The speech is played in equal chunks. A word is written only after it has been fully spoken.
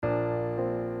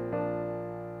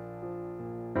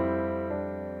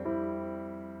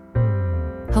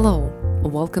Hello,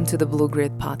 welcome to the Blue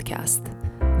Grid podcast.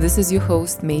 This is your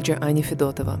host, Major Anya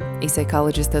Fedotova, a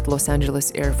psychologist at Los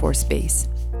Angeles Air Force Base.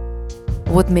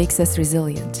 What makes us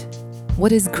resilient?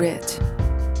 What is grit?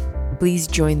 Please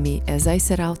join me as I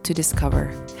set out to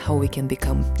discover how we can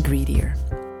become greedier.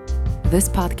 This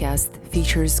podcast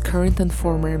features current and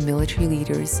former military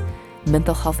leaders,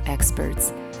 mental health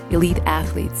experts, elite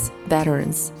athletes,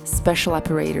 veterans, special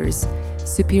operators,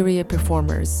 superior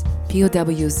performers,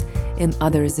 POWs, and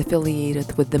others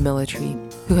affiliated with the military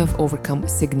who have overcome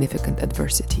significant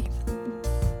adversity.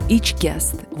 Each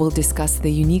guest will discuss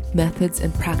the unique methods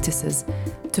and practices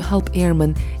to help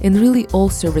airmen and really all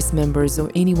service members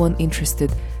or anyone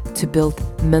interested to build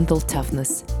mental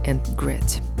toughness and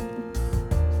grit.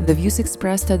 The views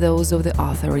expressed are those of the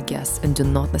author or guests and do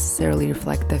not necessarily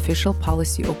reflect the official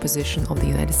policy or position of the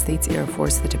United States Air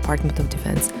Force, the Department of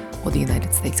Defense, or the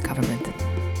United States government.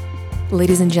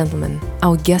 Ladies and gentlemen,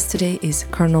 our guest today is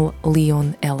Colonel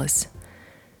Leon Ellis.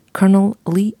 Colonel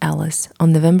Lee Ellis,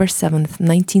 on November 7,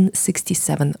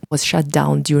 1967, was shot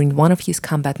down during one of his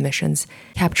combat missions,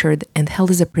 captured and held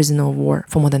as a prisoner of war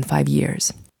for more than 5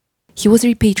 years. He was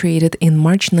repatriated in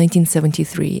March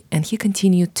 1973, and he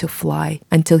continued to fly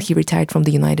until he retired from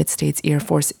the United States Air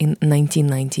Force in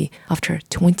 1990 after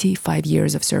 25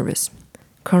 years of service.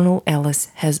 Colonel Ellis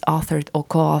has authored or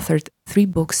co-authored 3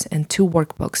 books and 2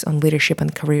 workbooks on leadership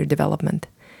and career development.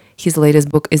 His latest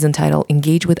book is entitled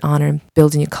Engage with Honor,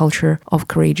 Building a Culture of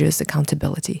Courageous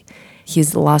Accountability.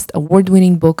 His last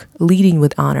award-winning book, Leading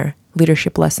with Honor,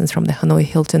 Leadership Lessons from the Hanoi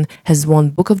Hilton, has won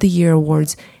Book of the Year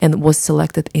awards and was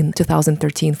selected in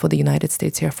 2013 for the United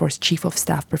States Air Force Chief of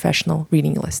Staff Professional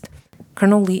Reading List.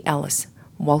 Colonel Lee Ellis,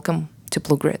 welcome to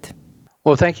Blue Grid.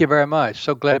 Well, thank you very much.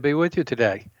 So glad to be with you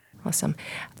today. Awesome.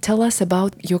 Tell us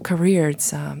about your career.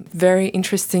 It's a very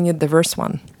interesting and diverse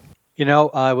one. You know,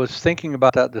 I was thinking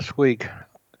about that this week.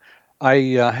 I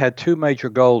had 2 major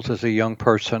goals as a young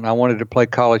person. I wanted to play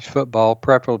college football,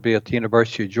 preferably at the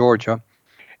University of Georgia,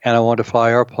 and I wanted to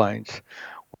fly airplanes.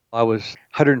 I was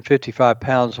 155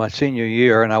 pounds my senior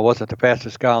year, and I wasn't the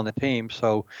fastest guy on the team,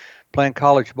 so playing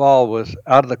college ball was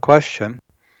out of the question,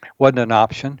 wasn't an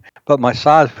option, but my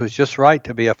size was just right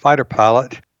to be a fighter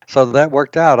pilot. So that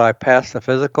worked out. I passed the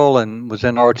physical and was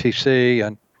in ROTC,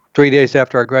 and 3 days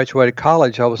after I graduated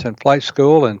college, I was in flight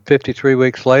school, and 53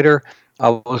 weeks later,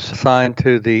 I was assigned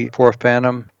to the 4th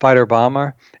Phantom fighter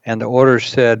bomber, and the orders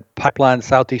said Pipeline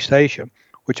Southeast Asia,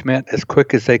 which meant as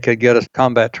quick as they could get us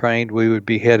combat trained, we would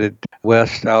be headed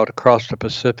west out across the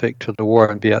Pacific to the war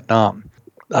in Vietnam.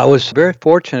 I was very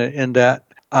fortunate in that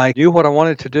I knew what I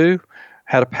wanted to do,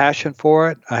 had a passion for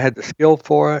it, I had the skill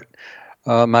for it.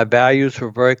 My values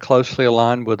were very closely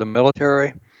aligned with the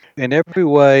military. In every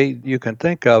way you can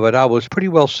think of it, I was pretty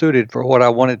well suited for what I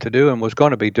wanted to do and was going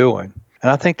to be doing.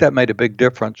 And I think that made a big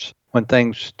difference when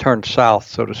things turned south,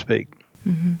 so to speak.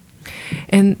 Mm-hmm.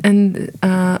 And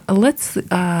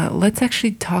let's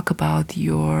actually talk about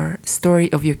your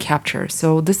story of your capture.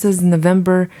 So this is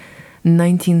November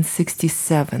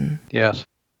 1967. Yes.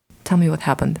 Tell me what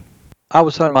happened. I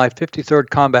was on my 53rd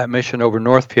combat mission over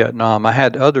North Vietnam. I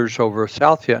had others over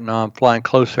South Vietnam flying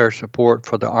close air support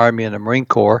for the Army and the Marine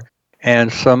Corps, and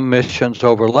some missions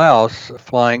over Laos,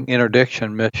 flying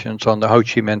interdiction missions on the Ho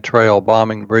Chi Minh Trail,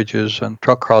 bombing bridges and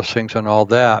truck crossings and all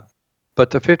that.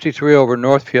 But the 53 over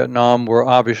North Vietnam were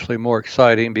obviously more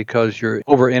exciting because you're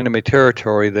over enemy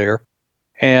territory there.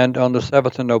 And on the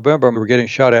 7th of November, we were getting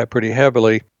shot at pretty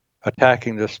heavily,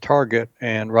 attacking this target,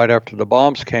 and right after the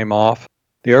bombs came off,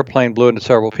 the airplane blew into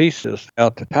several pieces.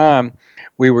 At the time,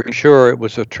 we were sure it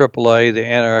was a AAA, the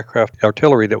anti-aircraft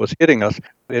artillery, that was hitting us.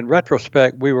 In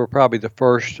retrospect, we were probably the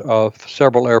first of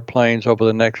several airplanes over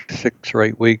the next 6 or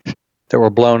 8 weeks that were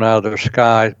blown out of their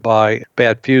sky by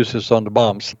bad fuses on the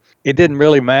bombs. It didn't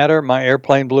really matter. My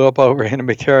airplane blew up over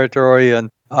enemy territory,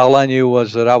 and all I knew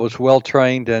was that I was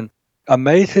well-trained and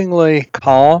amazingly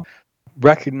calm,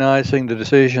 recognizing the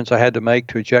decisions I had to make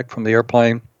to eject from the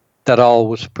airplane. That all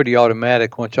was pretty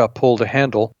automatic once I pulled the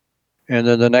handle. And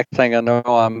then the next thing I know,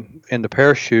 I'm in the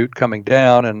parachute coming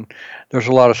down, and there's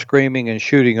a lot of screaming and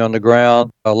shooting on the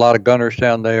ground, a lot of gunners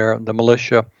down there, the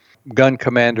militia, gun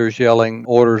commanders yelling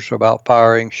orders about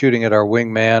firing, shooting at our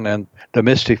wingman, and the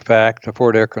mystic fact, the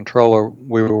forward air controller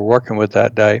we were working with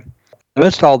that day.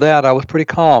 Amidst all that, I was pretty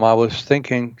calm. I was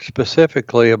thinking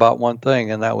specifically about one thing,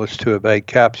 and that was to evade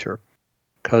capture.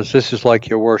 Because this is like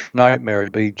your worst nightmare,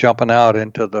 to be jumping out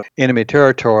into the enemy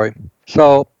territory.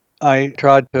 So I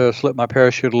tried to slip my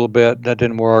parachute a little bit. That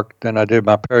didn't work. Then I did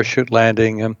my parachute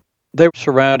landing, and they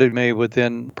surrounded me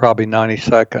within probably 90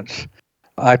 seconds.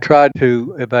 I tried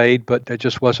to evade, but there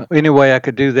just wasn't any way I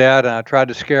could do that. And I tried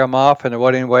to scare them off, and there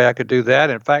wasn't any way I could do that.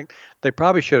 In fact, they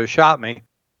probably should have shot me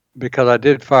because I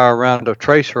did fire a round of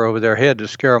tracer over their head to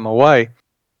scare them away.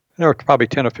 There were probably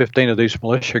 10 or 15 of these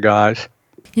militia guys.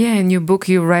 Yeah, in your book,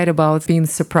 you write about being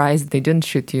surprised they didn't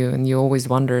shoot you, and you always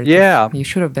wondered if you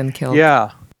should have been killed.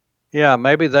 Yeah,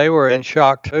 maybe they were in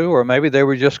shock too, or maybe they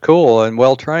were just cool and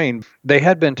well trained. They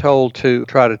had been told to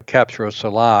try to capture us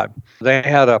alive. They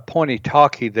had a pointy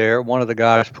talkie there. One of the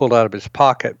guys pulled out of his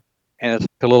pocket, and it's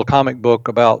a little comic book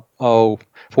about, 4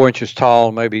 inches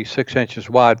tall, maybe 6 inches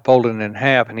wide, folded in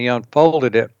half, and he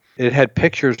unfolded it. It had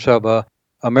pictures of a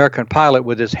American pilot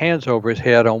with his hands over his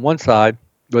head on one side,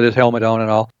 with his helmet on and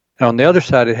all, and on the other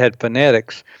side it had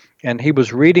phonetics. And he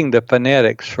was reading the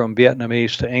phonetics from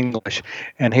Vietnamese to English,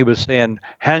 and he was saying,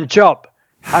 hands up,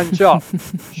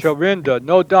 surrender,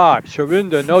 no die,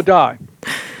 surrender, no die.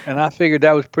 And I figured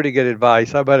that was pretty good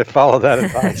advice. I better follow that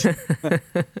advice.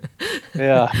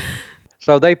 Yeah.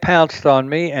 So they pounced on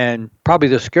me, and probably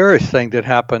the scariest thing that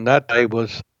happened that day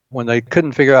was when they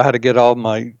couldn't figure out how to get all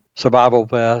my survival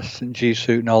vests and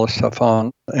G-suit and all this stuff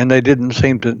on, and they didn't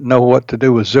seem to know what to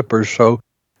do with zippers, so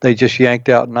they just yanked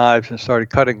out knives and started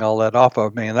cutting all that off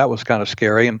of me, and that was kind of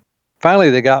scary. And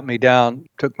finally, they got me down,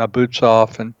 took my boots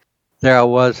off, and there I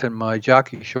was in my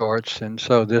jockey shorts. And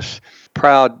so this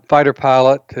proud fighter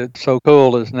pilot that's so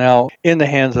cool is now in the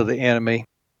hands of the enemy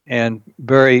and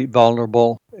very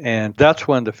vulnerable. And that's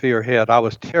when the fear hit. I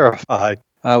was terrified.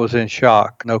 I was in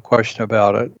shock, no question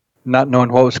about it, not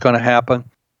knowing what was going to happen.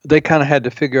 They kind of had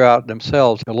to figure out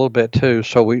themselves a little bit too.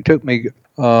 So we took me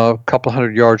a couple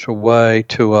hundred yards away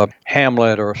to a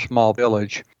hamlet or a small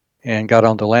village and got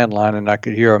on the landline, and I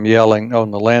could hear them yelling on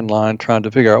the landline trying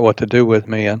to figure out what to do with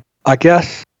me. And I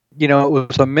guess, it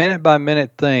was a minute by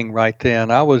minute thing right then.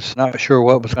 I was not sure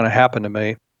what was going to happen to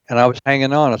me, and I was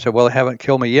hanging on. I said, well, they haven't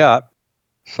killed me yet,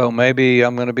 so maybe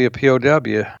I'm going to be a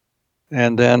POW.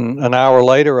 And then an hour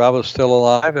later, I was still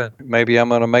alive, and maybe I'm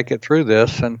going to make it through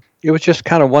this. And it was just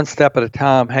kind of one step at a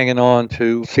time, hanging on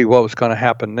to see what was going to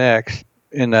happen next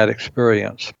in that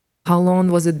experience. How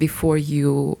long was it before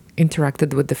you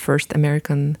interacted with the first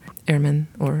American airman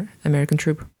or American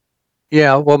troop?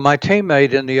 Yeah, well, my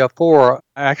teammate in the F4,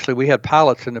 actually, we had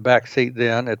pilots in the back seat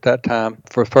then at that time.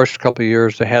 For the first couple of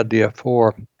years, they had the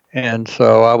F4. And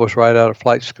so I was right out of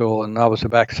flight school, and I was a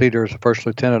backseater as a first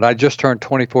lieutenant. I just turned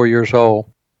 24 years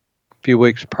old a few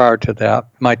weeks prior to that.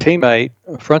 My teammate,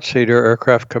 front seater,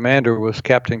 aircraft commander, was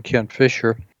Captain Ken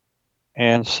Fisher.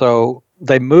 And so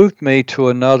they moved me to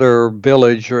another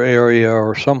village or area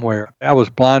or somewhere. I was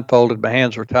blindfolded, my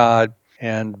hands were tied,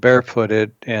 and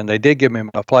barefooted, and they did give me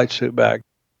my flight suit back.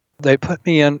 They put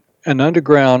me in an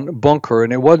underground bunker,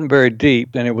 and it wasn't very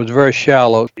deep, and it was very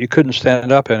shallow. You couldn't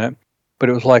stand up in it, but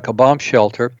it was like a bomb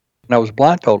shelter, and I was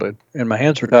blindfolded, and my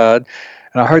hands were tied,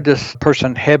 and I heard this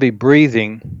person heavy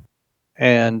breathing,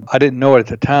 and I didn't know it at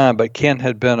the time, but Ken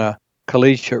had been a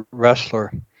collegiate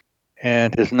wrestler,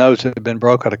 and his nose had been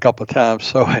broken a couple of times,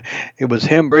 so it was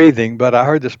him breathing, but I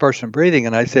heard this person breathing,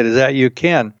 and I said, is that you,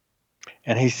 Ken?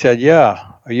 And he said,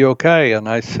 yeah. Are you okay? And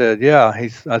I said, yeah. I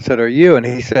said, are you? And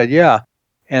he said, yeah.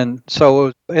 And so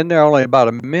it was in there only about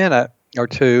a minute or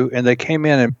two, and they came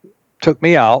in and took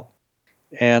me out,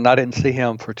 and I didn't see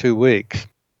him for 2 weeks.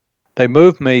 They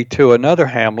moved me to another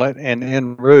hamlet, and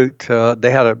en route,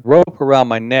 they had a rope around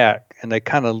my neck, and they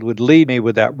kind of would lead me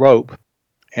with that rope.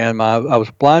 And I was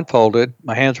blindfolded,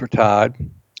 my hands were tied,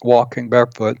 walking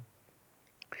barefoot.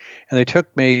 And they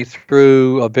took me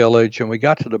through a village, and we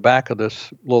got to the back of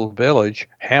this little village,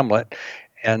 hamlet,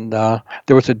 and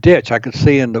there was a ditch. I could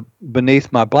see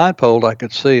beneath my blindfold, I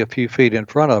could see a few feet in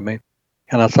front of me.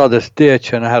 And I saw this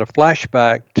ditch, and I had a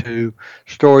flashback to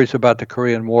stories about the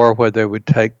Korean War where they would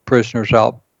take prisoners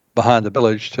out behind the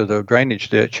village to the drainage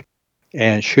ditch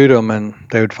and shoot them, and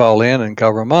they would fall in and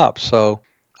cover them up. So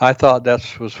I thought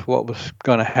that was what was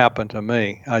going to happen to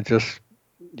me. I just,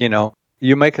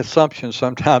 you make assumptions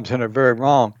sometimes and are very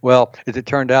wrong. Well, as it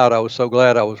turned out, I was so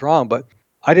glad I was wrong, but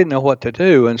I didn't know what to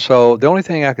do. And so the only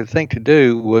thing I could think to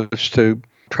do was to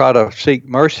try to seek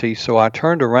mercy. So I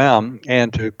turned around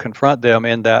and to confront them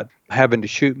in that having to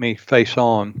shoot me face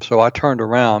on. So I turned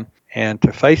around and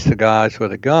to face the guys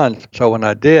with a gun. So when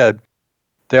I did,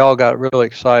 they all got really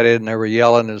excited and they were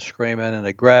yelling and screaming, and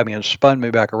they grabbed me and spun me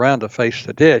back around to face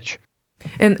the ditch.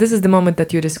 And this is the moment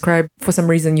that you described, for some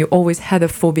reason, you always had a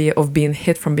phobia of being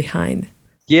hit from behind.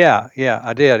 Yeah,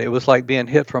 I did. It was like being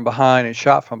hit from behind and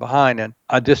shot from behind, and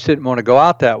I just didn't want to go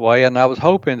out that way, and I was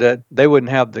hoping that they wouldn't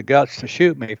have the guts to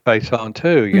shoot me face on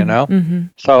too, you know? Mm-hmm.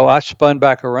 So I spun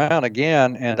back around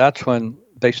again, and that's when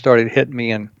they started hitting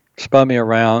me in spun me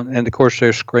around, and of course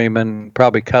they're screaming,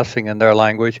 probably cussing in their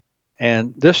language.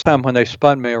 And this time when they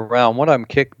spun me around, one of them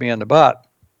kicked me in the butt,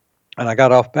 and I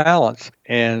got off balance.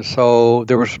 And so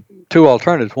there was two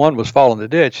alternatives. One was fall in the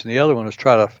ditch, and the other one was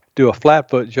try to do a flat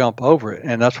foot jump over it.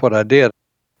 And that's what I did.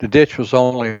 The ditch was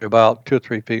only about 2 or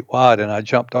 3 feet wide, and I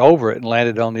jumped over it and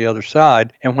landed on the other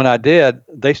side. And when I did,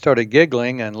 they started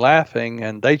giggling and laughing,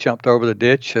 and they jumped over the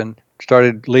ditch and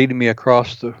started leading me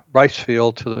across the rice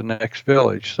field to the next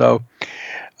village. So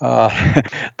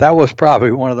that was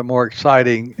probably one of the more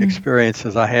exciting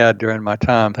experiences I had during my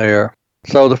time there.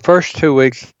 So the first 2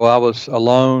 weeks, I was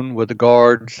alone with the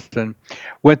guards and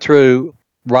went through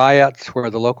riots where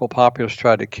the local populace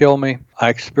tried to kill me. I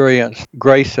experienced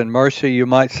grace and mercy, you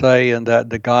might say, in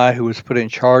that the guy who was put in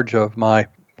charge of my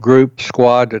group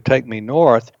squad to take me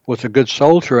north was a good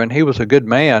soldier, and he was a good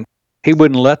man. He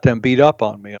wouldn't let them beat up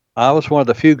on me. I was one of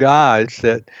the few guys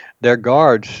that their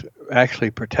guards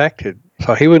actually protected.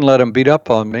 So he wouldn't let them beat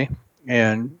up on me,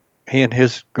 and he and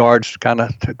his guards kind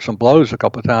of took some blows a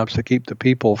couple of times to keep the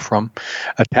people from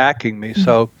attacking me.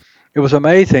 So it was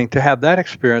amazing to have that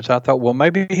experience. I thought, well,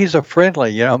 maybe he's a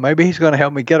friendly, maybe he's going to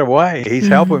help me get away. He's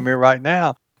helping me right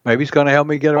now. Maybe he's going to help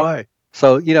me get away.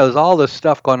 So, there's all this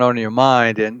stuff going on in your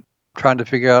mind and trying to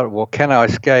figure out, well, can I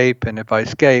escape? And if I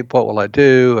escape, what will I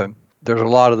do? And there's a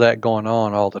lot of that going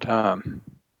on all the time.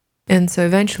 And so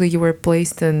eventually you were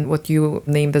placed in what you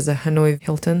named as a Hanoi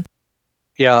Hilton.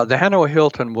 Yeah, the Hanoi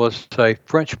Hilton was a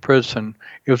French prison.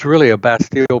 It was really a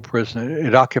Bastille prison.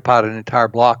 It occupied an entire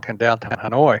block in downtown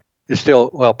Hanoi. It's still,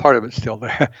 part of it's still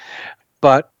there.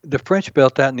 But the French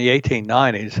built that in the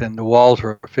 1890s, and the walls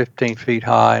were 15 feet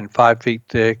high and 5 feet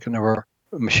thick, and there were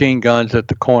machine guns at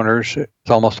the corners.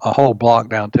 It's almost a whole block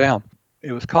downtown.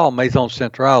 It was called Maison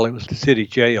Centrale. It was the city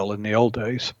jail in the old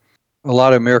days. A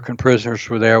lot of American prisoners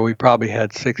were there. We probably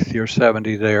had 60 or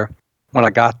 70 there when I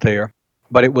got there.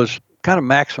 But it was kind of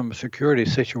maximum security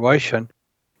situation,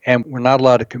 and we're not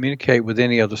allowed to communicate with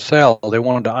any other cell. They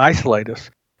wanted to isolate us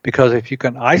because if you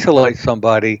can isolate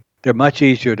somebody, they're much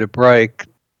easier to break.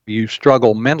 You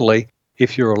struggle mentally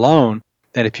if you're alone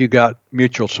than if you got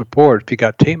mutual support. If you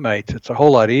got teammates, it's a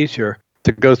whole lot easier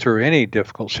to go through any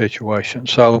difficult situation.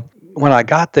 So when I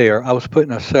got there, I was put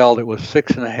in a cell that was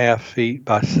 6.5 feet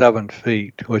by 7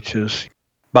 feet, which is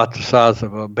about the size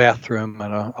of a bathroom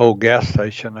in an old gas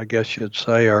station, I guess you'd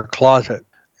say, or a closet.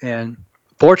 And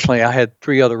fortunately, I had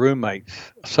 3 other roommates,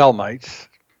 cellmates,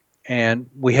 and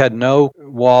we had no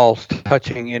walls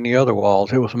touching any other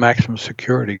walls. It was maximum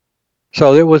security.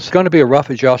 So it was going to be a rough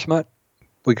adjustment.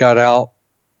 We got out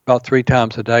about 3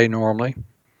 times a day normally,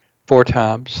 4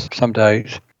 times some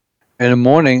days. In the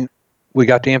morning, we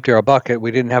got to empty our bucket.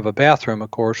 We didn't have a bathroom,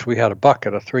 of course. We had a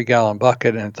bucket, a 3-gallon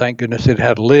bucket, and thank goodness it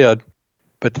had a lid.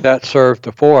 But that served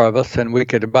the 4 of us, and we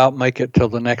could about make it till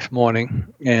the next morning.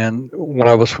 And one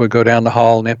of us would go down the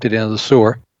hall and empty it into the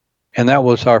sewer. And that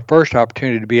was our first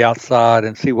opportunity to be outside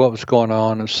and see what was going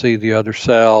on and see the other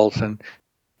cells and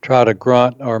try to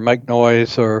grunt or make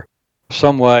noise or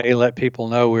some way let people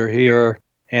know we're here.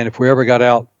 And if we ever got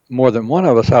out, more than one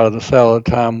of us out of the cell at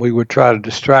a time, we would try to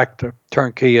distract the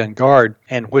turnkey and guard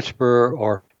and whisper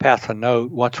or pass a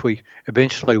note. Once we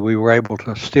were able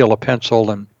to steal a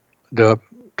pencil, and the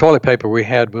toilet paper we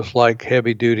had was like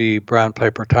heavy-duty brown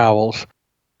paper towels,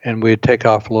 and we'd take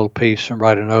off a little piece and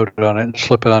write a note on it and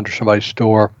slip it under somebody's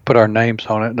door, put our names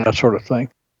on it, and that sort of thing.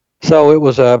 So it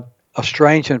was a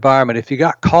strange environment. If you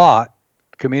got caught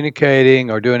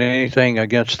communicating or doing anything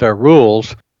against their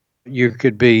rules, you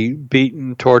could be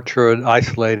beaten, tortured,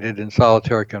 isolated in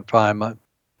solitary confinement.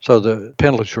 So the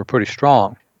penalties were pretty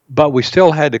strong. But we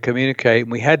still had to communicate,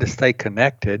 and we had to stay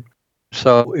connected.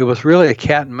 So it was really a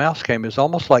cat and mouse game. It was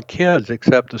almost like kids,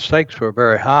 except the stakes were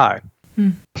very high.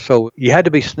 So you had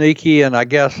to be sneaky, and I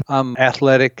guess I'm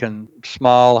athletic and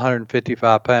small,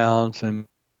 155 pounds, and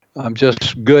I'm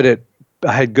just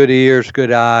I had good ears,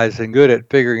 good eyes, and good at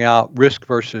figuring out risk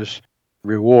versus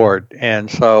reward.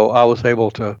 And so I was able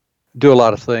to do a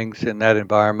lot of things in that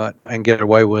environment and get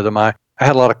away with them. I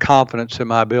had a lot of confidence in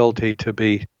my ability to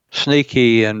be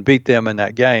sneaky and beat them in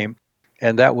that game,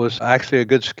 and that was actually a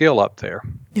good skill up there.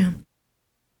 Yeah.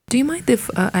 Do you mind if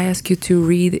I ask you to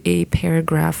read a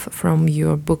paragraph from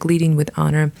your book, Leading with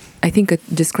Honor? I think it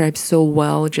describes so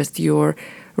well just your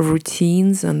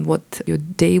routines and what your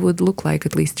day would look like,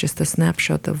 at least just a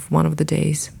snapshot of one of the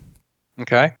days.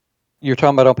 Okay. You're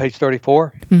talking about on page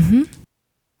 34? Mm-hmm.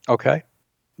 Okay.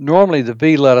 Normally, the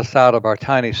V let us out of our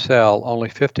tiny cell only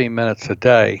 15 minutes a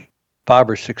day,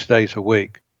 5 or 6 days a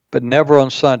week, but never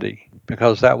on Sunday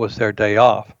because that was their day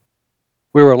off.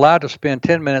 We were allowed to spend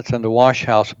 10 minutes in the wash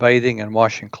house bathing and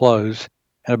washing clothes,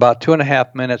 and about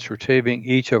 2.5 minutes retrieving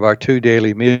each of our 2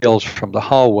 daily meals from the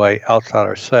hallway outside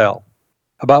our cell.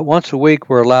 About once a week,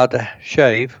 we're allowed to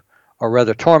shave, or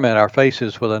rather torment our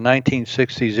faces with a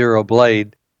 1960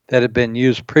 blade that had been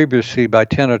used previously by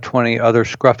 10 or 20 other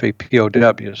scruffy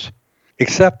POWs.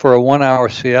 Except for a 1-hour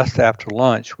siesta after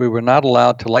lunch, we were not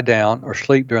allowed to lie down or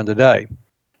sleep during the day.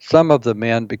 Some of the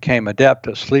men became adept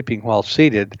at sleeping while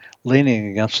seated, leaning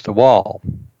against the wall.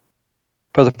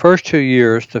 For the first 2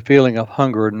 years, the feeling of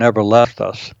hunger never left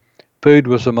us. Food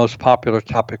was the most popular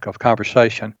topic of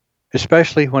conversation,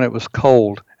 especially when it was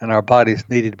cold and our bodies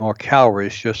needed more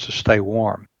calories just to stay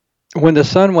warm. When the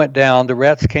sun went down, the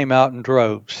rats came out in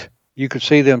droves. You could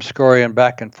see them scurrying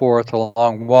back and forth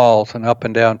along walls and up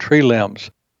and down tree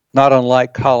limbs, not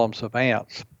unlike columns of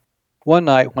ants. One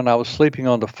night when I was sleeping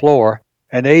on the floor,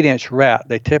 an 8-inch rat,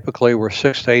 they typically were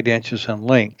 6 to 8 inches in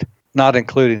length, not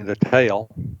including the tail.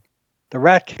 The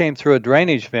rat came through a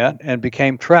drainage vent and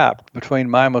became trapped between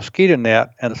my mosquito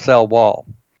net and the cell wall.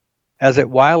 As it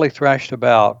wildly thrashed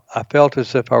about, I felt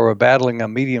as if I were battling a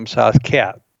medium-sized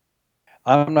cat.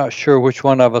 I'm not sure which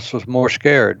one of us was more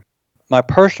scared. My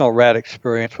personal rat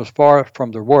experience was far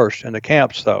from the worst in the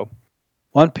camps, though.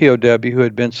 One POW who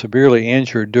had been severely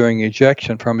injured during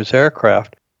ejection from his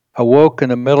aircraft awoke in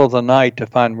the middle of the night to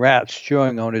find rats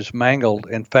chewing on his mangled,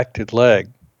 infected leg.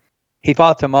 He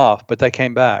fought them off, but they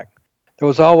came back. There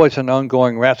was always an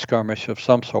ongoing rat skirmish of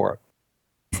some sort.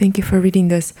 Thank you for reading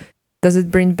this. Does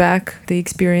it bring back the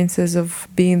experiences of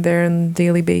being there on a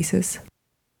daily basis?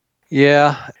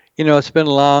 Yeah, it's been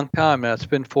a long time now. It's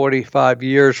been 45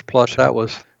 years, plus that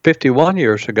was 51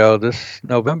 years ago this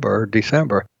November or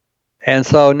December. And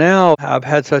so now I've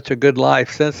had such a good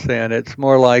life since then. It's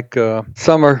more like a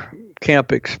summer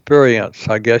camp experience,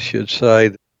 I guess you'd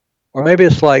say. Or maybe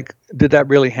it's like, did that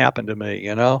really happen to me,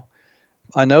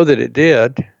 I know that it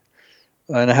did,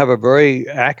 and I have a very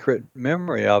accurate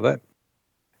memory of it,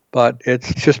 but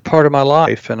it's just part of my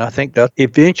life. And I think that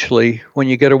eventually, when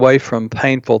you get away from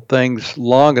painful things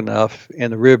long enough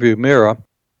in the rearview mirror,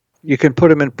 you can put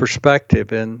them in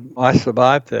perspective, and I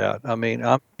survived that. I mean,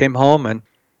 I came home, and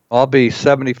I'll be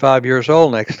 75 years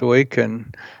old next week,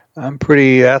 and I'm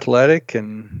pretty athletic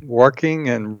and working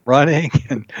and running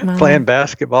and playing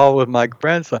basketball with my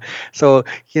grandson. So,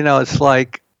 it's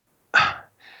like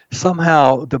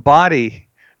somehow the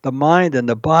mind and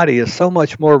the body is so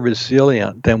much more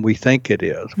resilient than we think it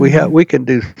is. Mm-hmm. We can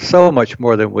do so much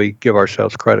more than we give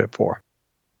ourselves credit for.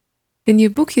 In your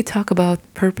book, you talk about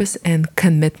purpose and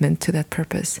commitment to that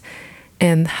purpose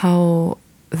and how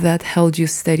that held you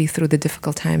steady through the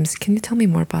difficult times. Can you tell me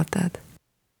more about that?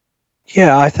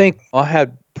 Yeah, I think I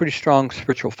had pretty strong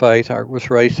spiritual faith. I was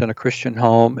raised in a Christian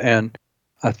home, and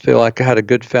I feel like I had a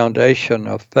good foundation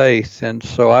of faith. And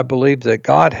so I believe that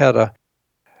God had a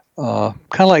kind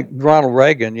of like Ronald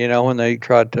Reagan, when they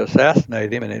tried to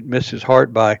assassinate him and it missed his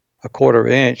heart by a quarter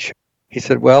inch. He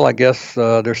said, well, I guess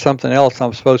there's something else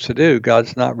I'm supposed to do.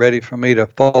 God's not ready for me to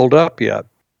fold up yet.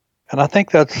 And I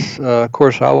think that's, of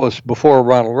course, I was before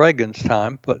Ronald Reagan's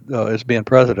time, but as being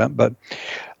president. But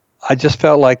I just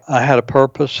felt like I had a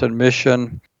purpose and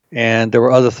mission, and there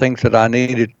were other things that I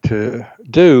needed to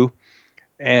do.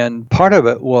 And part of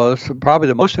it was probably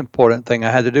the most important thing I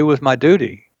had to do was my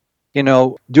duty.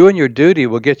 Doing your duty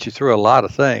will get you through a lot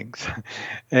of things.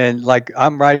 And like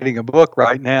I'm writing a book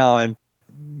right now, and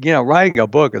writing a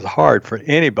book is hard for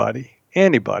anybody.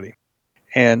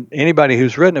 And anybody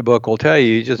who's written a book will tell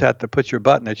you just have to put your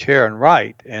butt in a chair and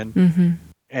write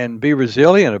and be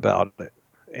resilient about it.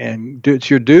 And it's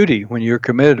your duty. When you're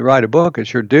committed to write a book,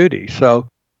 it's your duty. So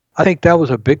I think that was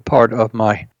a big part of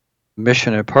my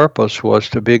mission and purpose, was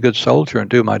to be a good soldier and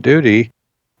do my duty.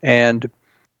 And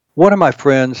one of my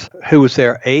friends who was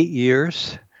there 8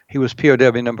 years, he was POW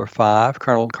number 5,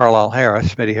 Colonel Carlisle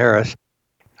Harris, Smitty Harris.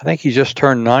 I think he just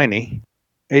turned 90,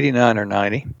 89 or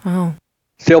 90. Oh.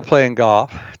 Still playing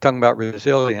golf, talking about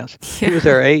resilience. Yeah. He was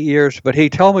there 8 years, but he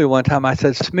told me one time, I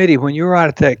said, Smitty, when you were out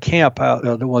at that camp,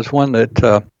 there was one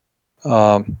that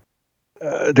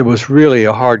there was really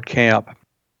a hard camp.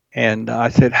 And I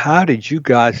said, how did you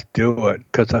guys do it?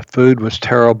 Because the food was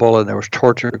terrible and there was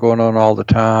torture going on all the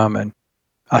time. And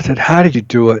I said, how did you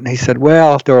do it? And he said,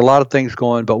 well, there were a lot of things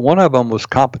going, but one of them was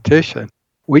competition.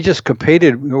 We just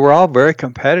competed. We were all very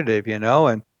competitive,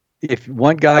 and if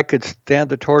one guy could stand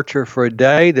the torture for a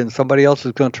day, then somebody else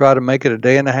is going to try to make it a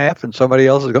day and a half, and somebody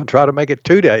else is going to try to make it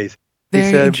 2 days. He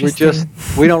said,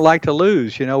 we don't like to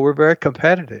lose. We're very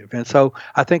competitive. And so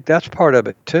I think that's part of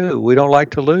it, too. We don't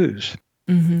like to lose.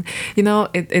 Mm-hmm.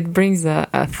 It brings a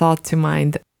thought to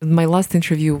mind. My last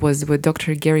interview was with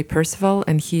Dr. Gary Percival,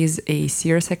 and he's a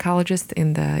senior psychologist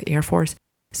in the Air Force.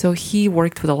 So he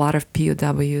worked with a lot of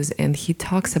POWs, and he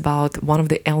talks about one of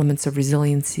the elements of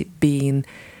resiliency being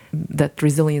that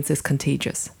resilience is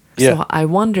contagious. Yeah. So I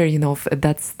wonder, if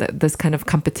that's this kind of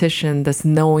competition, this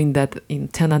knowing that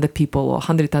 10 other people or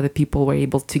 100 other people were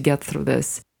able to get through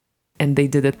this, and they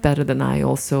did it better than I,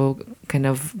 also kind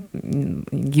of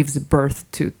gives birth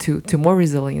to more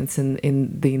resilience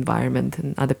in the environment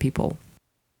and other people.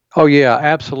 Oh, yeah,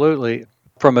 absolutely.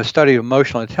 From a study of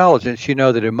emotional intelligence, you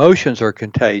know that emotions are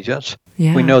contagious.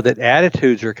 Yeah. We know that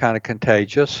attitudes are kind of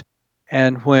contagious.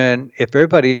 And if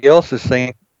everybody else is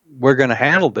saying, we're going to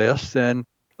handle this, then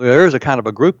there's a kind of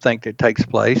a groupthink that takes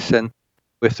place. And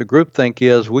if the groupthink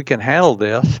is, we can handle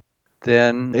this,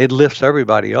 then it lifts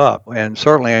everybody up. And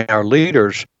certainly our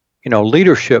leaders,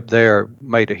 leadership there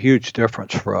made a huge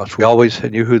difference for us. We always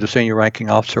knew who the senior ranking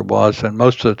officer was, and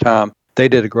most of the time they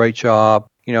did a great job.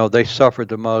 They suffered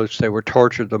the most, they were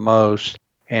tortured the most,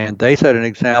 and they set an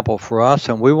example for us,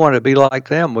 and we wanted to be like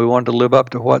them. We wanted to live up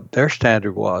to what their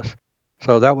standard was.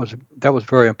 So that was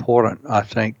very important, I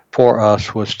think, for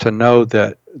us, was to know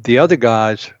that the other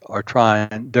guys are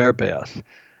trying their best.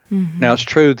 Mm-hmm. Now, it's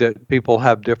true that people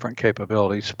have different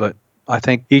capabilities, but I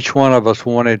think each one of us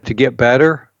wanted to get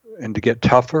better and to get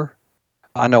tougher.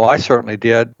 I know I certainly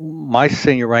did. My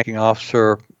senior ranking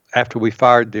officer, after we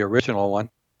fired the original one,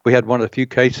 we had one of the few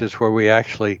cases where we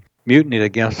actually mutinied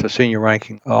against the senior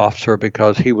ranking officer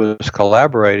because he was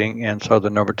collaborating, and so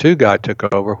the number 2 guy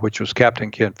took over, which was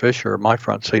Captain Ken Fisher, my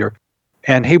front seater.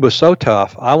 And he was so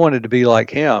tough. I wanted to be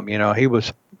like him. He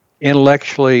was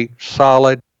intellectually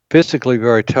solid, physically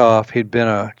very tough. He'd been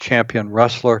a champion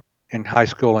wrestler in high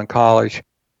school and college,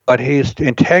 but his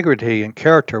integrity and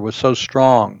character was so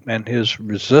strong, and his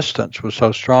resistance was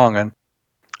so strong. And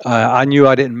I knew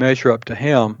I didn't measure up to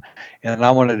him, and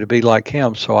I wanted to be like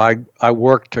him. So I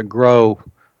worked to grow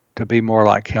to be more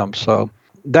like him. So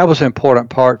that was an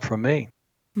important part for me.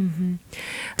 Mm-hmm.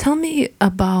 Tell me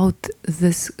about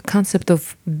this concept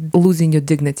of losing your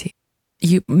dignity.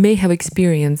 You may have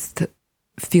experienced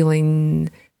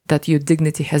feeling that your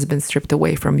dignity has been stripped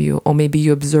away from you, or maybe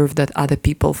you observed that other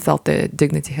people felt their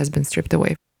dignity has been stripped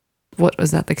away. What was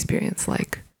that experience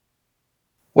like?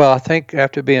 Well, I think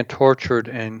after being tortured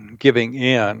and giving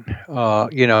in, we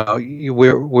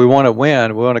want to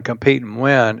win, we want to compete and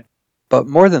win. But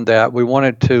more than that, we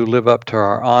wanted to live up to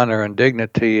our honor and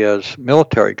dignity as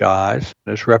military guys,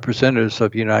 as representatives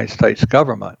of the United States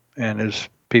government, and as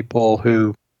people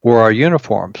who wore our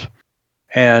uniforms.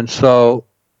 And so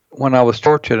when I was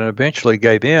tortured and eventually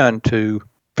gave in to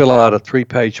fill out a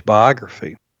 3-page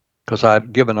biography, because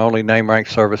I'd given only name, rank,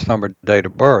 service number, date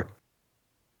of birth.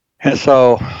 And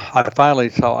so I finally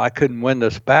saw I couldn't win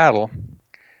this battle,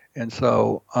 and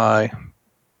so I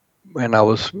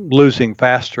was losing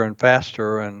faster and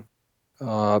faster, and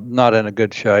not in a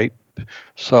good shape.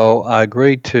 So I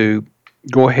agreed to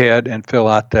go ahead and fill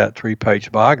out that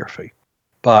 3-page biography,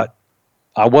 but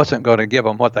I wasn't going to give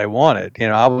them what they wanted.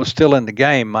 I was still in the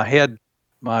game. My head,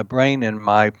 my brain, and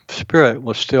my spirit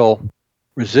was still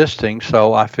resisting,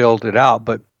 so I filled it out.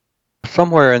 But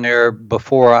somewhere in there,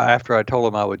 after I told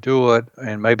them I would do it,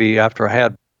 and maybe after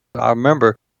I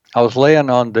remember I was laying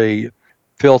on the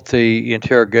filthy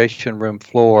interrogation room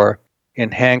floor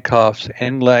in handcuffs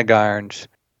and leg irons,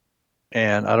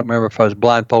 and I don't remember if I was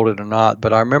blindfolded or not,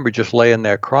 but I remember just laying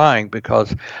there crying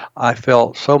because I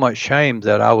felt so much shame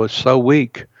that I was so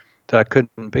weak that I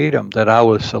couldn't beat them, that I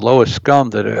was the lowest scum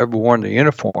that had ever worn the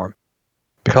uniform,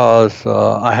 because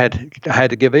I had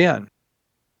to give in.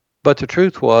 But the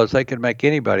truth was, they could make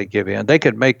anybody give in. They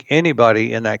could make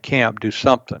anybody in that camp do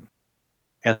something,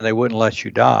 and they wouldn't let you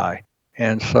die.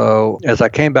 And so as I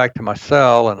came back to my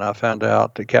cell and I found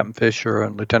out that Captain Fisher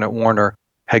and Lieutenant Warner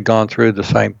had gone through the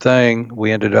same thing,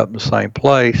 we ended up in the same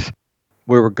place.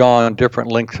 We were gone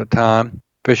different lengths of time.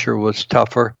 Fisher was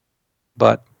tougher,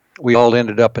 but we all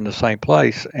ended up in the same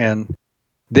place. And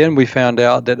then we found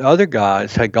out that other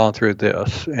guys had gone through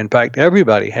this. In fact,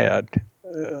 everybody had.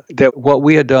 That what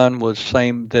we had done was the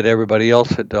same that everybody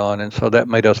else had done, and so that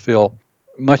made us feel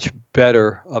much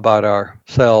better about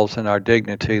ourselves and our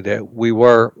dignity, that we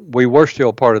were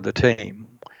still part of the team.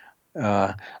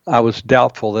 I was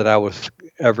doubtful that I was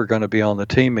ever going to be on the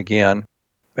team again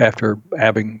after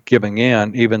giving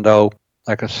in, even though,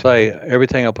 like I say,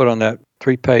 everything I put on that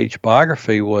 3-page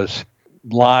biography was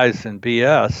lies and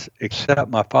BS, except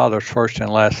my father's first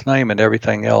and last name, and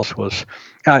everything else was.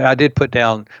 I did put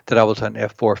down that I was an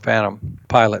F-4 Phantom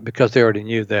pilot because they already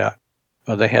knew that.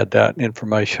 They had that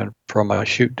information from my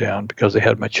shoot down because they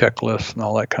had my checklist and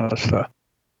all that kind of stuff.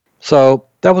 So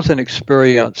that was an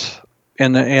experience.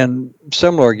 And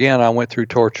similar again, I went through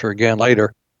torture again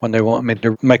later when they wanted me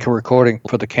to make a recording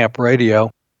for the camp radio.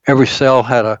 every cell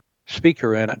had a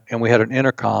speaker in it, and we had an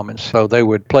intercom, and so they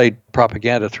would play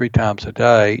propaganda 3 times a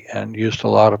day and used a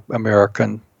lot of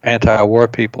American anti-war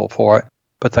people for it.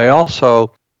 But they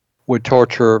also would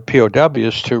torture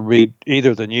POWs to read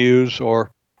either the news or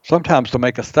sometimes to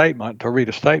make a statement, to read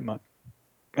a statement.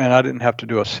 And I didn't have to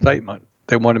do a statement.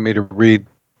 They wanted me to read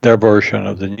their version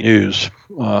of the news,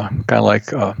 kind of like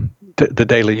the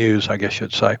daily news, I guess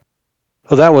you'd say.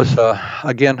 So that was,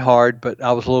 again, hard, but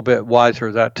I was a little bit wiser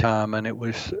at that time, and it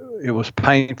was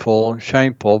painful and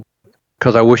shameful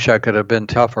because I wish I could have been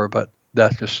tougher, but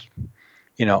that's just,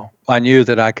 I knew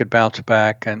that I could bounce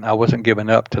back, and I wasn't giving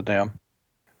up to them.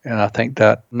 And I think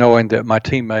that knowing that my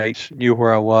teammates knew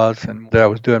where I was and that I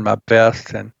was doing my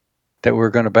best and that we were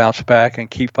going to bounce back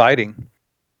and keep fighting,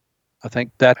 I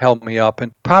think that held me up.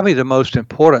 And probably the most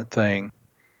important thing,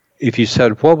 if you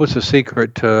said, what was the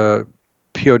secret to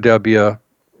POW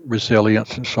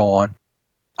resilience and so on,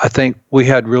 I think we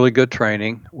had really good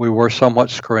training. We were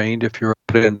somewhat screened. If you're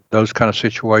put in those kind of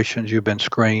situations, you've been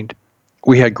screened.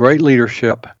 We had great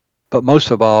leadership, but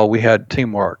most of all, we had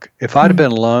teamwork. If I'd have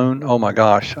been alone, oh my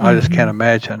gosh, I just can't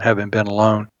imagine having been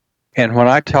alone. And when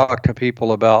I talk to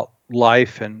people about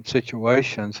life and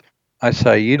situations, I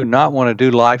say, you do not want to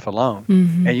do life alone.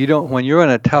 And you don't, when you're in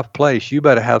a tough place, you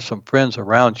better have some friends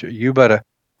around you. You better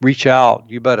reach out.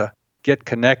 You better get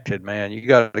connected, man. You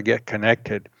got to get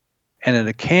connected. And in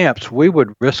the camps, we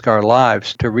would risk our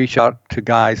lives to reach out to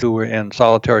guys who were in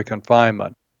solitary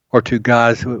confinement or to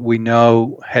guys who we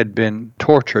know had been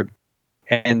tortured.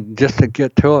 And just to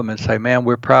get to them and say, man,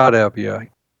 we're proud of you.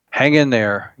 Hang in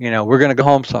there. We're going to go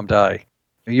home someday.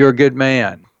 You're a good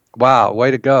man. Wow,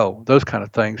 way to go. Those kind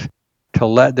of things, to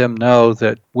let them know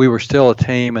that we were still a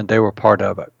team and they were part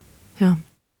of it. Yeah.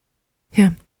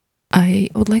 Yeah. I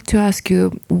would like to ask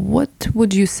you, what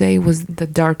would you say was the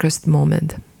darkest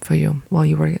moment for you while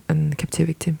you were in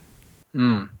captivity?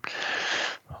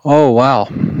 Oh, wow.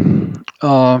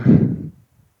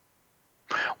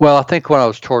 Well, I think when I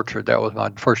was tortured, that was my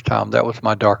first time. That was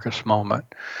my darkest moment.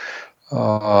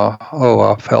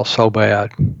 I felt so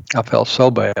bad.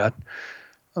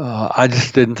 I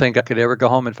just didn't think I could ever go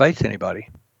home and face anybody,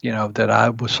 that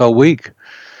I was so weak.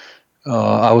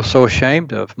 I was so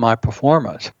ashamed of my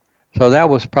performance. So that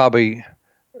was probably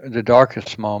the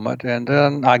darkest moment. And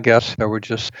then I guess there were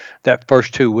just that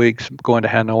first 2 weeks going to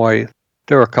Hanoi,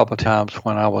 there were a couple of times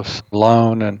when I was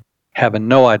alone and having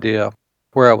no idea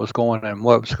where I was going and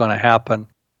what was going to happen.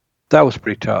 That was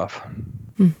pretty tough.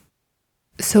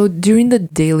 So during the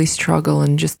daily struggle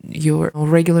and just your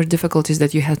regular difficulties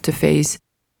that you had to face,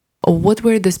 what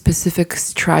were the specific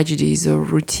strategies or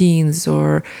routines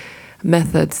or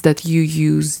methods that you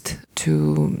used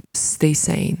to stay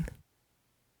sane?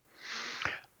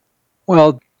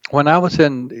 Well, when I was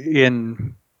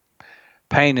in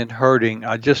pain and hurting,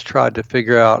 I just tried to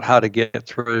figure out how to get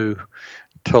through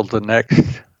till the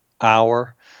next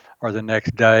hour or the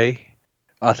next day.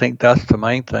 I think that's the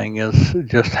main thing, is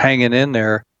just hanging in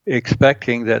there,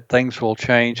 expecting that things will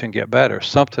change and get better.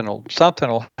 Something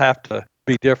will have to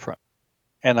be different.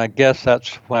 And I guess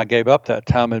that's when I gave up that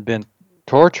time and been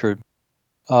tortured.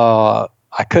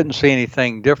 I couldn't see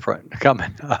anything different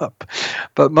coming up.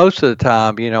 But most of the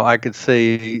time, I could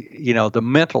see, the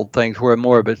mental things where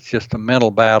more of it's just a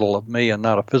mental battle of me and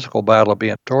not a physical battle of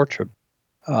being tortured.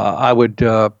 I would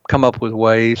come up with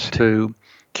ways to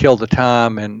kill the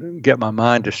time and get my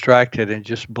mind distracted and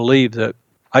just believe that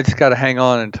I just got to hang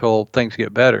on until things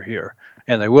get better here,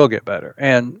 and they will get better.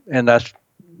 And that's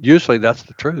usually that's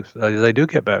the truth. They do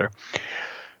get better.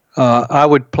 I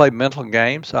would play mental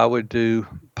games. I would do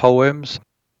poems.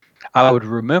 I would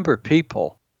remember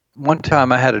people. One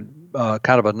time I had a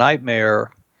kind of a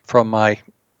nightmare from my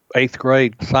 8th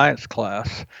grade science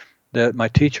class that my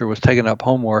teacher was taking up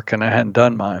homework and I hadn't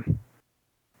done mine.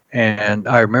 And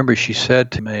I remember she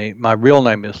said to me, my real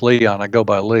name is Leon. I go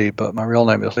by Lee, but my real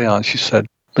name is Leon. She said,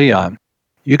 Leon,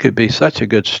 you could be such a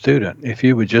good student if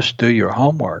you would just do your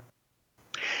homework.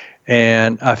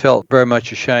 And I felt very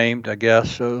much ashamed, I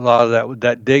guess, a lot of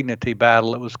that dignity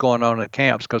battle that was going on at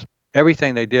camps, because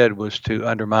everything they did was to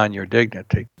undermine your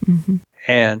dignity.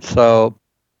 And so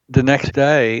the next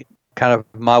day, kind of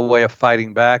my way of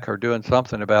fighting back or doing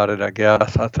something about it, I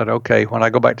guess, I thought, okay, when I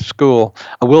go back to school,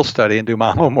 I will study and do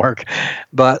my homework.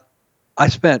 But I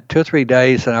spent 2 or 3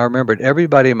 days, and I remembered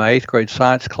everybody in my 8th grade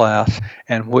science class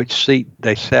and which seat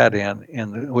they sat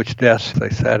in which desk they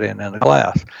sat in the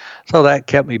class. So that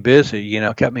kept me busy,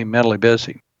 kept me mentally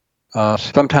busy.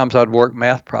 Sometimes I'd work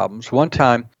math problems. One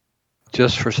time,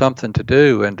 just for something to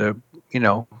do and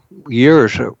to,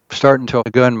 years, starting to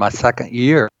go in my 2nd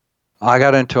year, I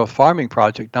got into a farming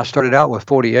project. I started out with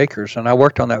 40 acres, and I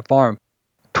worked on that farm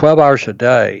 12 hours a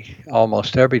day,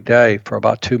 almost every day for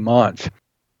about 2 months.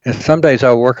 And some days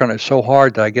I would work on it so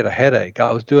hard that I get a headache.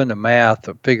 I was doing the math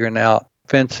of figuring out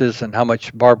fences and how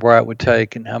much barbed wire it would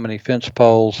take and how many fence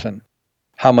poles and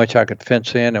how much I could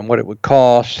fence in and what it would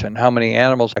cost and how many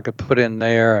animals I could put in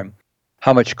there and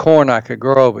how much corn I could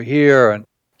grow over here and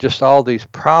just all these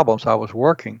problems I was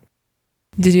working.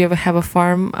 Did you ever have a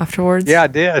farm afterwards? Yeah, I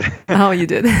did. Oh, you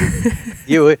did.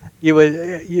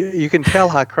 You can tell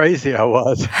how crazy I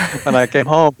was when I came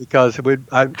home because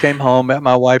I came home, met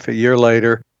my wife a year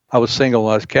later. I was single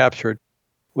when I was captured.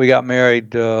 We got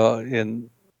married in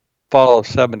fall of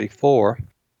 74.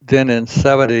 Then in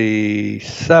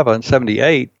 77,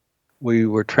 78, we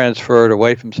were transferred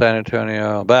away from San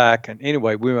Antonio back. And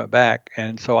anyway, we went back.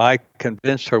 And so I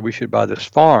convinced her we should buy this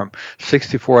farm,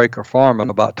 64-acre farm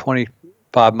about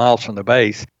 25 miles from the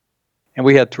base. And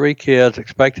we had 3 kids,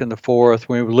 expecting the 4th.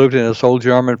 We lived in this old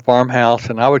German farmhouse,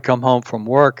 and I would come home from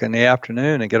work in the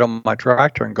afternoon and get on my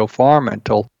tractor and go farm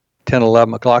until 10,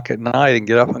 11 o'clock at night and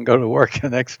get up and go to work the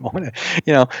next morning.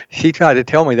 She tried to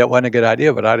tell me that wasn't a good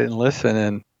idea, but I didn't listen,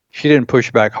 and she didn't push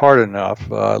back hard enough.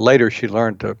 Later, she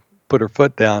learned to put her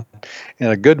foot down in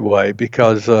a good way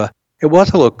because it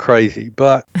was a little crazy,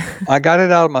 but I got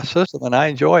it out of my system, and I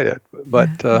enjoyed it.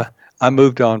 But I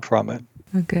moved on from it.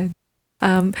 Oh, good.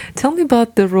 Tell me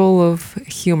about the role of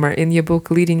humor. In your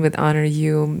book, Leading with Honor,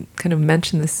 you kind of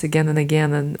mention this again and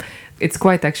again, and it's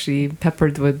quite actually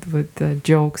peppered with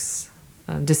jokes,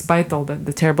 despite all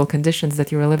the terrible conditions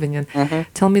that you were living in. Mm-hmm.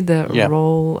 Tell me the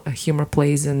role humor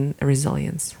plays in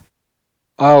resilience.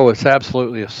 Oh, it's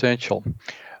absolutely essential.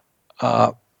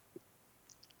 It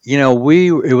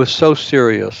was so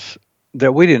serious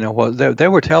that we didn't know what they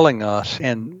were telling us,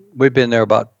 and we'd been there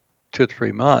about 2 or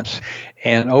 3 months,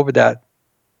 and over that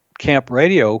camp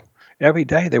radio, every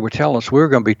day they were telling us we were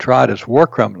going to be tried as war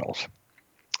criminals.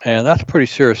 And that's a pretty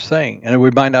serious thing. And we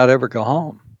might not ever go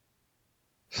home.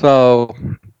 So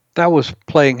that was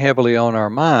playing heavily on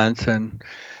our minds. And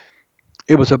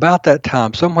it was about that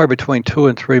time, somewhere between 2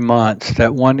 and 3 months,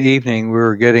 that one evening we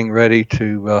were getting ready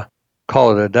to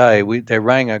call it a day. They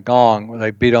rang a gong.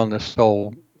 They beat on this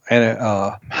old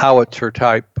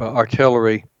howitzer-type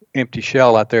artillery empty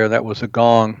shell out there. That was a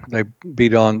gong they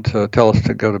beat on to tell us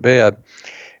to go to bed.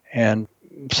 And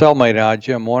cellmate and I,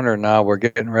 Jim Warner and I, were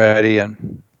getting ready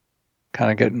and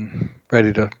kind of getting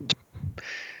ready to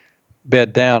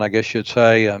bed down, I guess you'd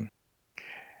say.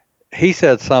 He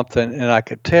said something, and I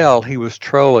could tell he was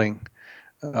trolling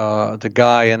the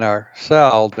guy in our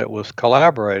cell that was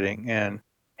collaborating, and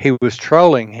he was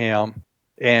trolling him.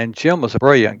 And Jim was a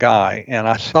brilliant guy, and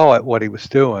I saw what he was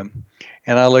doing.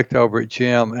 And I looked over at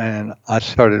Jim, and I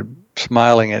started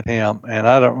smiling at him. And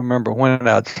I don't remember when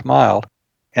I'd smiled.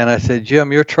 And I said,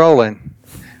 "Jim, you're trolling,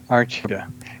 aren't you?"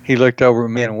 He looked over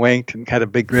at me and winked and had a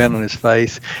big grin on his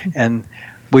face. And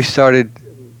we started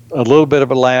a little bit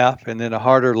of a laugh and then a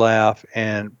harder laugh.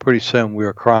 And pretty soon we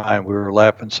were crying. We were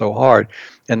laughing so hard.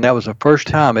 And that was the first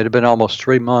time. It had been almost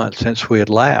 3 months since we had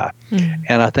laughed. Mm.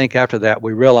 And I think after that,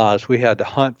 we realized we had to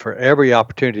hunt for every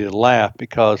opportunity to laugh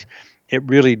because it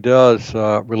really does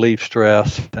relieve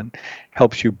stress and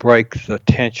helps you break the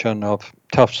tension of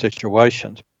tough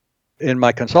situations. In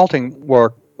my consulting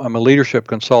work, I'm a leadership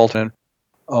consultant.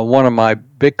 One of my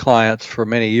big clients for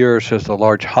many years is the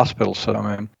large hospital system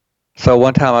I'm in. So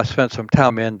one time I spent some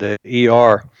time in the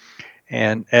ER,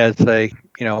 and as they,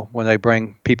 when they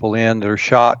bring people in that are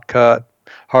shot, cut,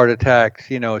 heart attacks,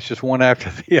 it's just one after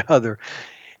the other.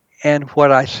 And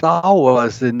what I saw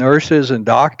was the nurses and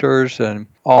doctors and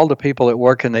all the people that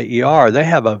work in the ER, they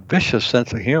have a vicious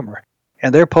sense of humor.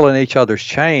 And they're pulling each other's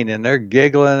chain, and they're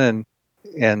giggling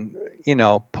and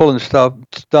pulling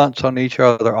stunts on each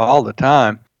other all the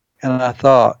time. And I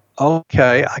thought,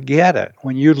 okay, I get it.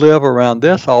 When you live around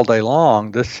this all day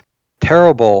long, this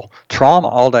terrible trauma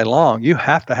all day long, you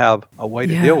have to have a way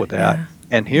to deal with that. Yeah.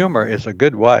 And humor is a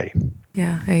good way.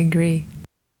 Yeah, I agree.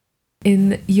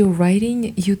 In your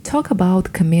writing, you talk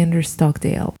about Commander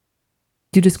Stockdale.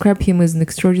 You describe him as an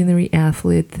extraordinary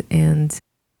athlete and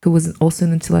who was also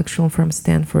an intellectual from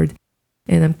Stanford.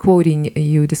 And I'm quoting,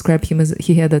 you describe him as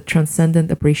he had a transcendent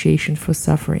appreciation for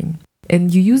suffering.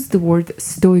 And you use the word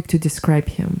stoic to describe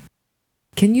him.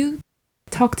 Can you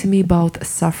talk to me about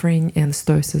suffering and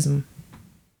stoicism?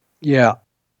 Yeah.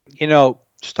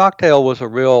 Stockdale was a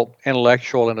real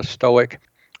intellectual and a stoic,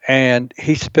 and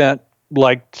he spent,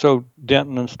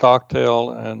 Denton and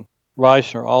Stockdale and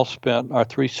Reisner all spent, our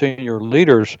 3 senior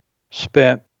leaders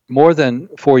spent more than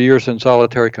 4 years in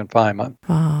solitary confinement.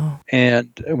 Wow. And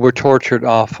were tortured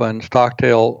often.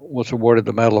 Stockdale was awarded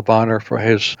the Medal of Honor for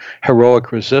his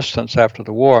heroic resistance after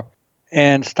the war.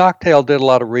 And Stockdale did a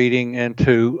lot of reading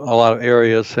into a lot of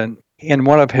areas. And in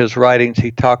one of his writings,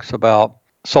 he talks about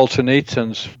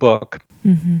Solzhenitsyn's book.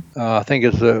 I think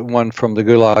it's the one from the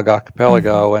Gulag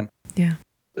Archipelago. And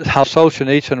how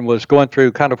Solzhenitsyn was going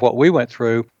through kind of what we went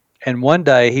through. And one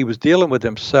day he was dealing with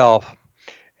himself.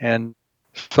 And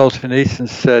Solzhenitsyn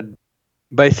said,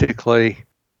 basically,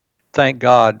 thank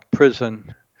God,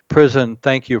 prison,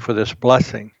 thank you for this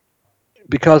blessing.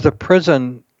 Because of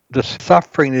prison, the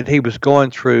suffering that he was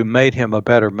going through made him a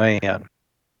better man.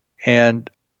 And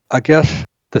I guess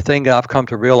the thing I've come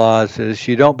to realize is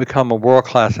you don't become a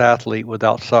world-class athlete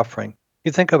without suffering.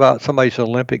 You think about somebody's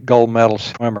Olympic gold medal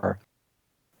swimmer.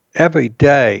 Every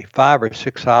day, 5 or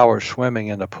 6 hours swimming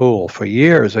in the pool for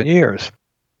years and years.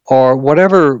 Or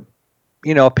whatever,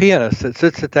 a pianist that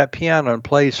sits at that piano and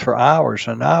plays for hours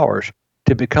and hours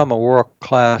to become a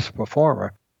world-class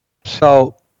performer.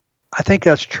 So I think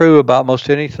that's true about most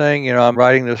anything. I'm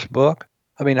writing this book.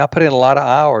 I mean, I put in a lot of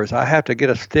hours. I have to get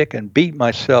a stick and beat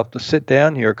myself to sit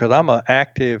down here because I'm an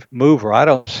active mover. I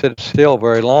don't sit still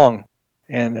very long.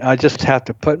 And I just have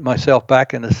to put myself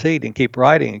back in the seat and keep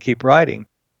writing and keep writing.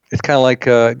 It's kind of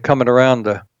like coming around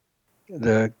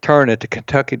the turn at the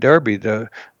Kentucky Derby. The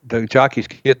jockeys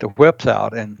get the whips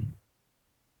out. And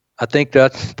I think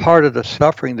that's part of the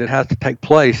suffering that has to take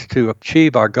place to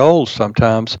achieve our goals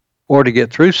sometimes or to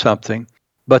get through something.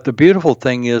 But the beautiful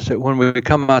thing is that when we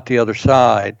come out the other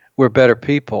side, we're better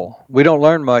people. We don't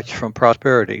learn much from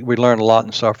prosperity. We learn a lot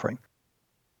in suffering.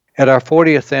 At our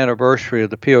 40th anniversary of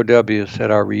the POWs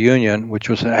at our reunion, which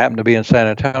happened to be in San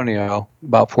Antonio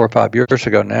about 4 or 5 years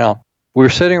ago now, we were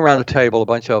sitting around the table, a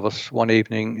bunch of us, one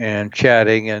evening and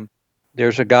chatting. And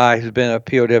there's a guy who's been a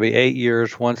POW 8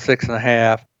 years, one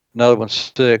 6.5, another one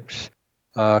 6,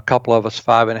 a couple of us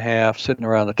 5.5, sitting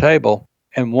around the table.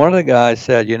 And one of the guys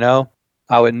said,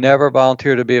 I would never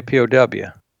volunteer to be a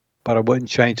POW, but I wouldn't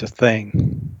change a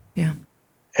thing. Yeah.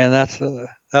 And that's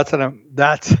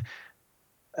an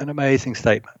amazing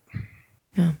statement.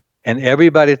 Yeah. And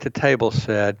everybody at the table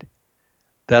said,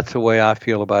 that's the way I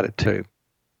feel about it too.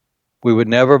 We would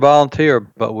never volunteer,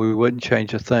 but we wouldn't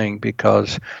change a thing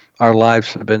because our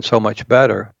lives have been so much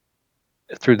better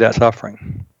through that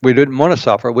suffering. We didn't want to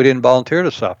suffer. We didn't volunteer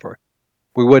to suffer.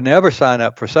 We would never sign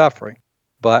up for suffering.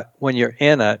 But when you're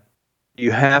in it,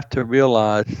 you have to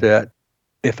realize that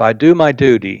if I do my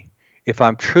duty, if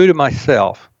I'm true to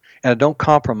myself, and I don't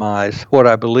compromise what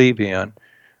I believe in,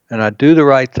 and I do the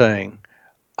right thing,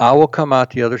 I will come out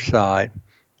the other side,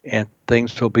 and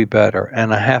things will be better.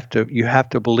 And you have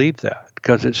to believe that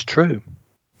because it's true.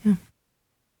 Yeah.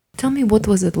 Tell me, what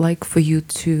was it like for you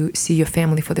to see your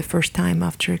family for the first time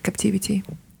after captivity?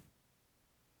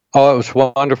 Oh, it was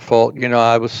wonderful.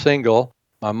 I was single.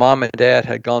 My mom and dad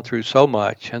had gone through so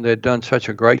much, and they'd done such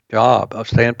a great job of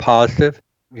staying positive.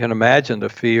 You can imagine the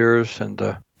fears and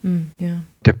the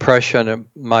depression that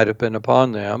might have been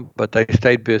upon them, but they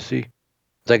stayed busy.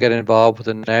 They got involved with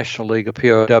the National League of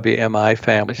POW/MI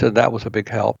families, and that was a big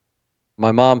help.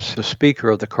 My mom's the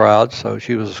speaker of the crowd, so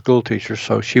she was a school teacher,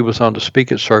 so she was on the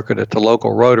speaking circuit at the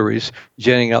local Rotaries,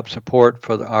 ginning up support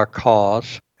for our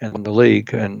cause and the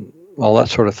league and all that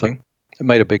sort of thing. It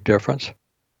made a big difference.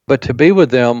 But to be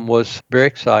with them was very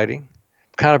exciting,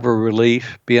 kind of a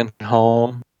relief being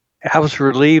home. I was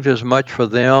relieved as much for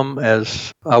them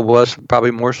as I was,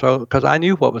 probably more so, because I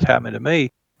knew what was happening to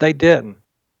me. They didn't.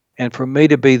 And for me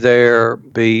to be there,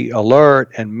 be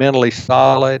alert and mentally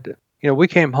solid, we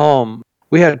came home.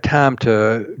 We had time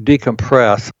to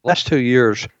decompress. Last 2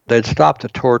 years, they'd stopped the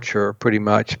torture pretty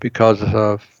much because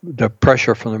of the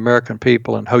pressure from the American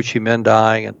people and Ho Chi Minh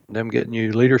dying and them getting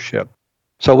new leadership.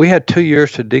 So we had 2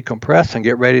 years to decompress and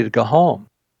get ready to go home.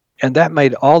 And that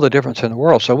made all the difference in the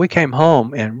world. So we came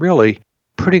home in really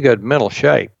pretty good mental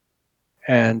shape.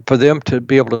 And for them to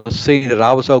be able to see that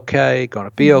I was okay, going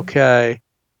to be okay.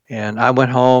 And I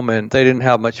went home and they didn't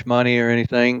have much money or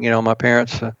anything. My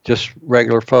parents, just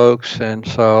regular folks. And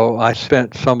so I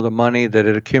spent some of the money that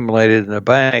had accumulated in the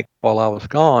bank while I was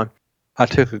gone. I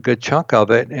took a good chunk of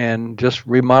it and just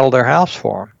remodeled their house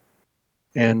for them.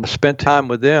 And spent time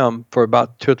with them for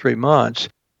about 2 or 3 months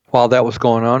while that was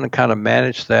going on and kind of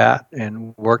managed that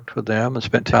and worked with them and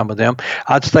spent time with them.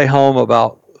 I'd stay home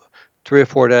about 3 or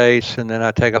 4 days and then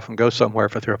I'd take off and go somewhere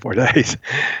for 3 or 4 days.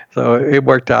 So it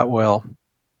worked out well.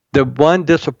 The one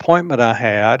disappointment I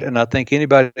had, and I think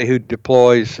anybody who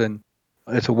deploys and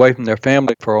is away from their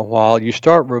family for a while, you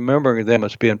start remembering them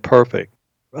as being perfect.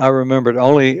 I remembered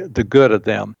only the good of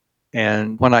them.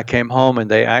 And when I came home and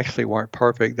they actually weren't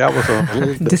perfect, that was a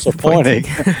little disappointing.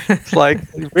 It's like,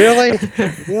 really?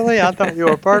 Really? I thought you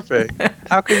were perfect.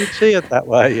 How can you see it that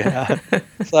way?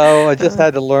 So I just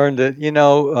had to learn that,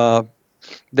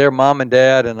 they're mom and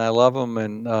dad, and I love them,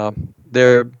 and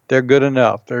they're good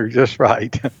enough. They're just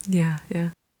right. Yeah, yeah.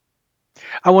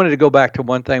 I wanted to go back to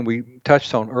one thing we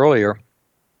touched on earlier.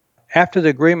 After the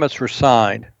agreements were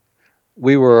signed,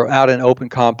 we were out in open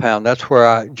compound. That's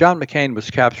where John McCain was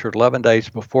captured 11 days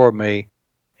before me.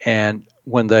 And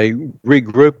when they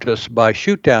regrouped us by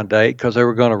shoot down date, because they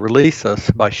were going to release us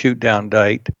by shoot down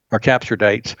date or capture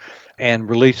dates and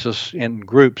release us in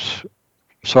groups.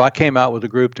 So I came out with a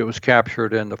group that was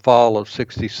captured in the fall of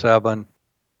 67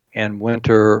 and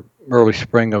winter, early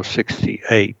spring of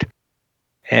 68.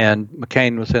 And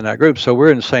McCain was in that group. So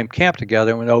we're in the same camp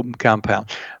together in an open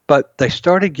compound. But they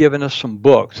started giving us some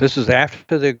books. This is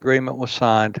after the agreement was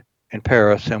signed in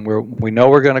Paris, and we know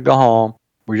we're going to go home.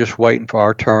 We're just waiting for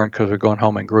our turn because we're going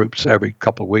home in groups every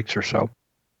couple of weeks or so.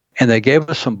 And they gave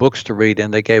us some books to read,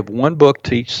 and they gave one book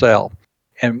to each cell.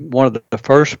 And one of the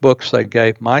first books they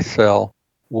gave my cell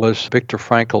was Viktor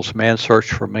Frankl's Man's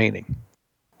Search for Meaning,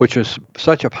 which is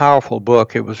such a powerful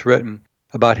book. It was written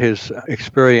about his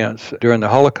experience during the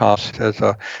Holocaust as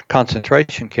a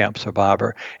concentration camp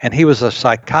survivor. And he was a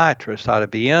psychiatrist out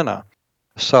of Vienna.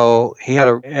 So he had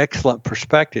an excellent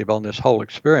perspective on this whole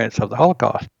experience of the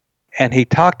Holocaust. And he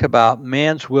talked about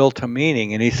man's will to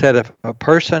meaning. And he said if a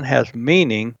person has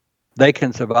meaning, they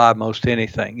can survive most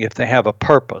anything. If they have a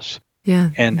purpose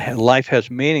and life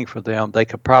has meaning for them, they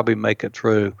could probably make it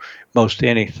through most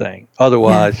anything.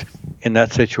 Otherwise, in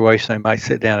that situation, they might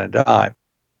sit down and die.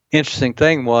 Interesting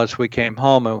thing was we came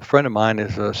home, and a friend of mine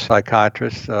is a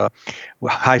psychiatrist,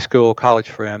 high school, college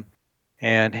friend.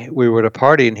 And we were at a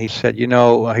party, and he said, he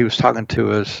was talking to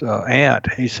his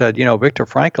aunt. He said, Viktor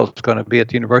Frankl is going to be at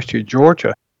the University of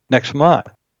Georgia next month.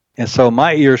 And so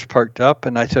my ears perked up,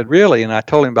 and I said, really? And I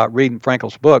told him about reading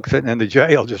Frankl's book, sitting in the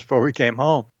jail just before we came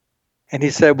home. And he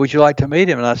said, would you like to meet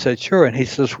him? And I said, sure. And he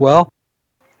says, well,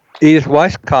 Edith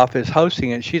Weisskopf is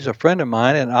hosting it. She's a friend of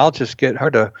mine, and I'll just get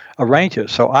her to arrange it.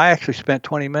 So I actually spent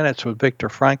 20 minutes with Viktor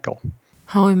Frankl.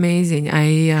 How amazing.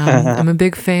 I'm a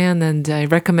big fan, and I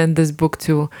recommend this book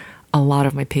to a lot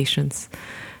of my patients.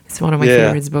 It's one of my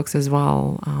favorite books as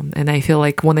well. And I feel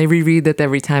like when I reread it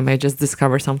every time, I just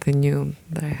discover something new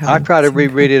that I haven't I try to seen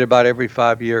reread before. it about every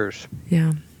 5 years.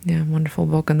 Yeah, wonderful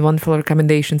book and wonderful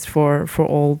recommendations for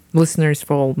all listeners,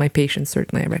 for all my patients,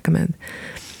 certainly I recommend.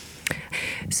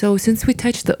 So since we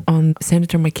touched on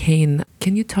Senator McCain,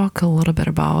 can you talk a little bit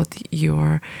about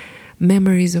your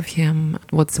memories of him,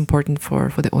 what's important for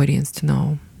the audience to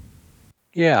know?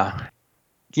 Yeah.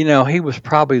 He was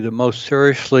probably the most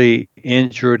seriously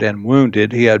injured and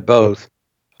wounded. He had both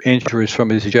injuries from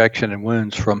his ejection and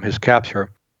wounds from his capture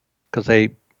because they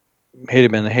hit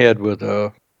him in the head with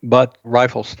a butt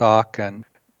rifle stock, and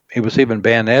he was even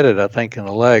bayoneted, I think, in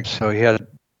the leg. So he had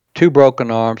 2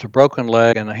 broken arms, a broken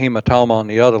leg, and a hematoma on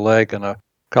the other leg, and a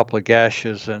couple of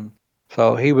gashes. And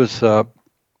so he was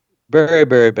very,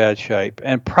 very bad shape.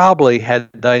 And probably had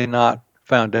they not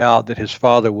found out that his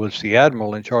father was the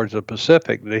admiral in charge of the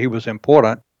Pacific, that he was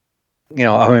important,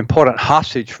 an important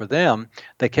hostage for them,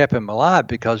 they kept him alive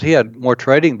because he had more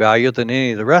trading value than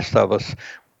any of the rest of us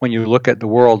when you look at the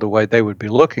world the way they would be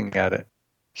looking at it.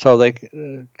 So they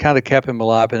kind of kept him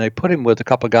alive, and they put him with a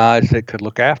couple of guys that could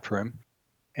look after him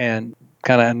and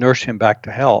kind of nurse him back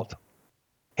to health.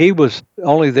 He was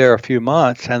only there a few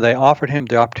months, and they offered him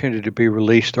the opportunity to be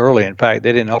released early. In fact,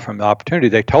 they didn't offer him the opportunity.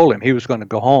 They told him he was going to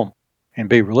go home and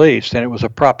be released, and it was a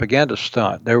propaganda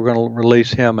stunt. They were going to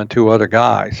release him and 2 other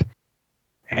guys.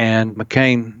 And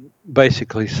McCain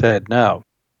basically said no.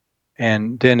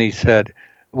 And then he said,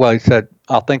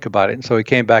 I'll think about it. And so he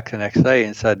came back the next day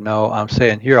and said, no, I'm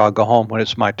staying here. I'll go home when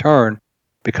it's my turn,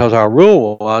 because our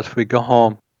rule was we go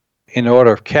home in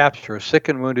order of capture, sick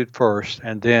and wounded first,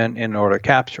 and then in order of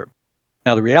capture.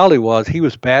 Now, the reality was he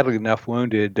was badly enough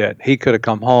wounded that he could have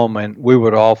come home and we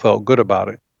would have all felt good about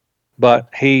it. But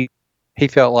he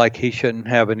felt like he shouldn't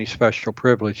have any special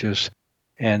privileges,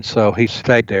 and so he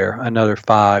stayed there another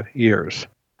 5 years.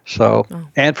 So,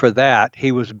 and for that,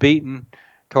 he was beaten,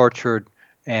 tortured,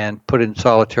 and put in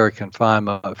solitary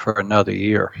confinement for another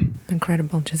year.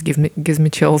 Incredible. Just gives me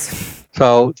chills.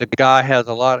 So the guy has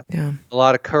a lot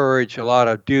of courage, a lot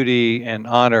of duty and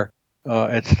honor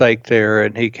at stake there,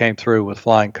 and he came through with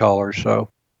flying colors. So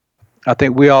I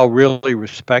think we all really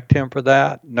respect him for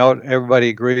that. Not everybody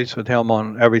agrees with him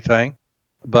on everything,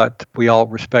 but we all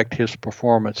respect his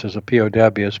performance as a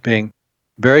POW as being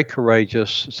very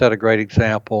courageous, set a great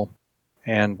example,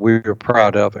 and we were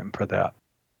proud of him for that.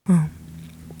 Oh.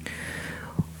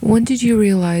 When did you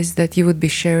realize that you would be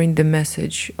sharing the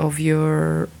message of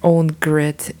your own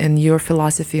grit and your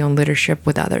philosophy on leadership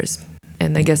with others?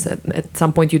 And I guess at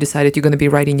some point you decided you're going to be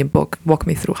writing a book. Walk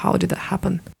me through, how did that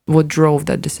happen? What drove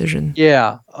that decision?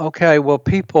 Yeah. Okay. Well,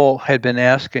 people had been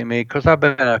asking me, because I've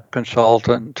been a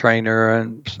consultant, trainer,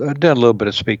 and I've done a little bit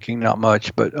of speaking, not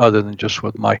much, but other than just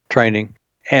with my training.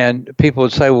 And people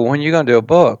would say, well, when are you going to do a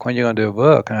book? When are you going to do a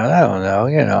book? And I don't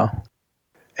know.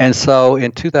 And so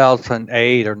in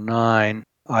 2008 or 9,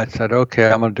 I said, okay,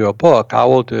 I'm going to do a book. I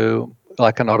will do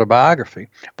like an autobiography,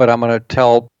 but I'm going to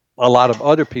tell a lot of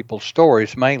other people's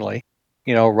stories mainly,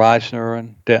 Reisner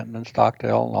and Denton and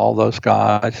Stockdale and all those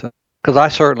guys. Because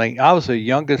I was the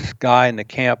youngest guy in the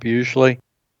camp usually,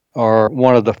 or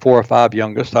one of the 4 or 5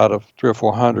 youngest out of 300 or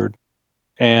 400,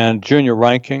 and junior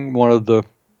ranking, one of the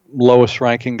lowest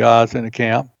ranking guys in the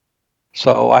camp.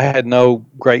 So I had no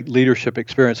great leadership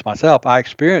experience myself. I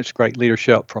experienced great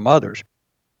leadership from others.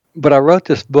 But I wrote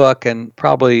this book and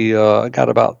probably got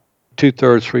about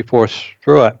 2/3, 3/4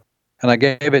 through it. And I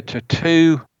gave it to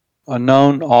 2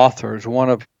 known authors, one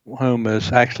of whom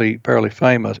is actually fairly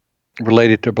famous,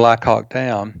 related to Black Hawk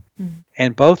Down. Mm-hmm.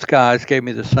 And both guys gave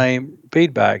me the same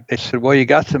feedback. They said, well, you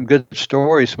got some good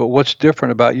stories, but what's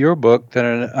different about your book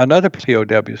than another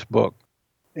POW's book?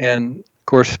 And, of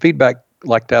course, feedback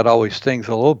like that always stings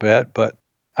a little bit, but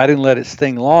I didn't let it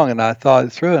sting long, and I thought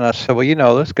it through, and I said,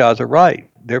 well, those guys are right.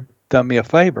 They've done me a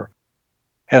favor.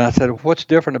 And I said, what's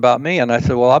different about me? And I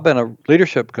said, well, I've been a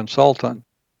leadership consultant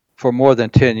for more than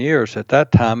 10 years at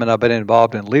that time, and I've been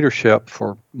involved in leadership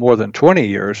for more than 20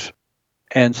 years.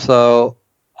 And so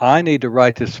I need to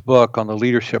write this book on the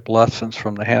leadership lessons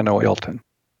from the Hanoi Hilton.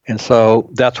 And so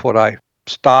that's what I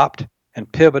stopped and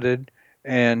pivoted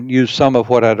and used some of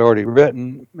what I'd already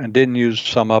written and didn't use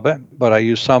some of it, but I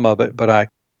used some of it. But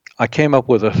I came up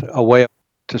with a way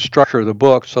to structure the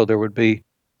book so there would be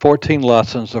 14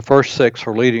 lessons. The first 6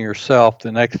 are leading yourself.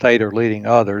 The next 8 are leading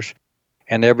others.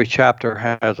 And every chapter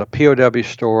has a POW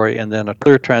story and then a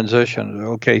clear transition.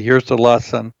 Okay, here's the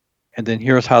lesson, and then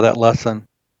here's how that lesson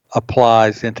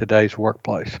applies in today's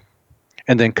workplace.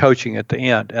 And then coaching at the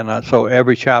end. And so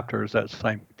every chapter is that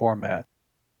same format.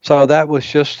 So that was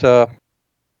just a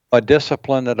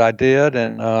discipline that I did,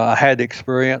 and I had the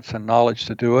experience and knowledge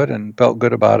to do it and felt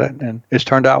good about it, and it's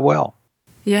turned out well.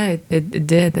 Yeah, it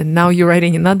did. And now you're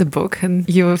writing another book, and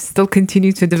you still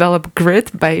continue to develop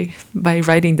grit by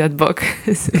writing that book,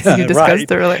 as you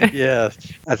discussed earlier. Yes,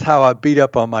 that's how I beat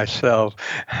up on myself.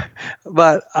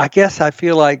 But I guess I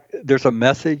feel like there's a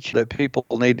message that people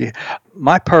need to.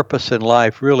 My purpose in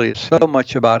life really is so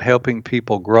much about helping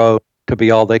people grow to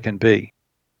be all they can be.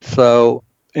 So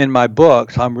in my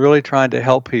books, I'm really trying to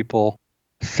help people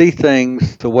see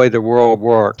things the way the world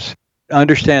works,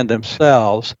 understand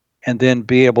themselves, and then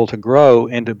be able to grow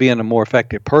into being a more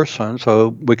effective person so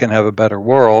we can have a better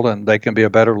world and they can be a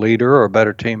better leader or a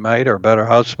better teammate or a better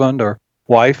husband or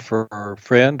wife or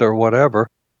friend or whatever.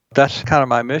 That's kind of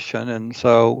my mission, and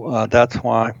so that's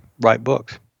why I write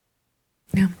books.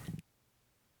 Yeah.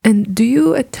 And do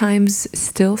you at times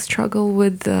still struggle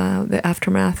with the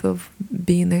aftermath of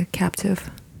being a captive?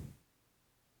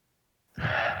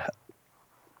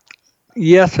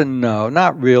 Yes and no,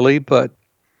 not really, but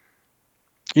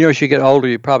as you get older,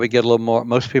 you probably get a little more.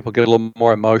 Most people get a little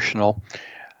more emotional.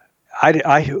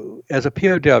 I as a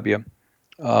POW,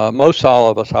 most all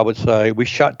of us, I would say, we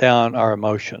shut down our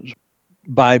emotions.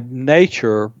 By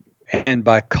nature and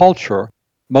by culture,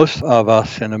 most of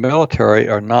us in the military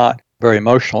are not very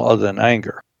emotional other than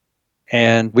anger.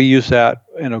 And we use that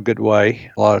in a good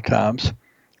way a lot of times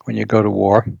when you go to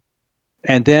war.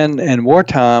 And then in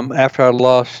wartime, after I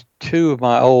lost 2 of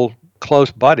my old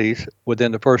close buddies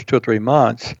within the first 2 or 3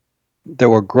 months, they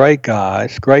were great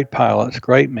guys, great pilots,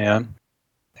 great men.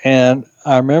 And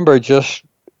I remember just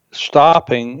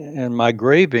stopping in my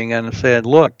grieving and saying,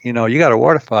 look, you got a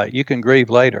war to fight. You can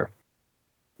grieve later.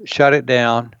 Shut it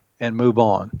down and move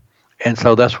on. And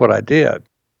so that's what I did.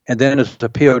 And then as the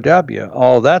POW,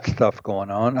 all that stuff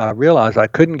going on, I realized I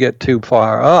couldn't get too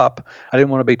far up. I didn't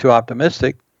want to be too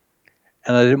optimistic,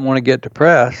 and I didn't want to get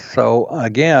depressed. So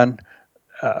again,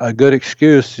 a good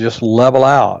excuse to just level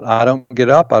out. I don't get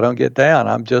up, I don't get down.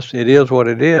 It is what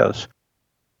it is.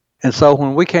 And so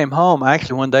when we came home,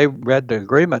 actually when they read the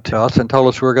agreement to us and told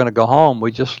us we were going to go home,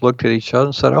 we just looked at each other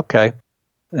and said, okay.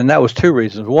 And that was 2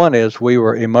 reasons. One is we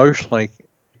were emotionally,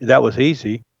 that was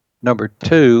easy. Number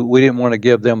 2, we didn't want to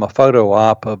give them a photo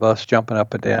op of us jumping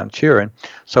up and down cheering.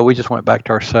 So we just went back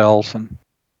to our cells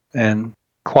and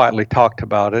quietly talked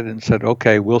about it and said,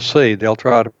 okay, we'll see. They'll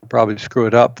try to probably screw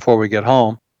it up before we get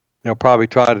home. They'll probably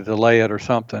try to delay it or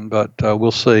something, but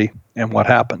we'll see and what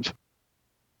happens.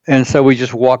 And so we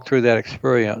just walked through that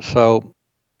experience. So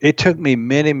it took me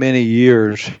many, many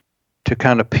years to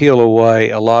kind of peel away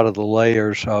a lot of the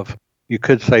layers of, you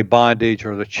could say bondage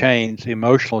or the chains,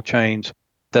 emotional chains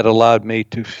that allowed me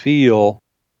to feel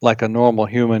like a normal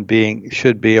human being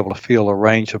should be able to feel a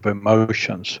range of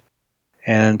emotions.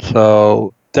 And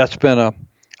so that's been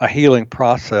a healing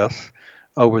process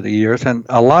over the years. And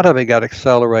a lot of it got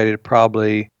accelerated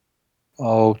probably, 10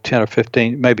 or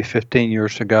 15, maybe 15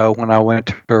 years ago when I went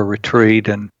to a retreat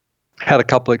and had a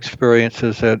couple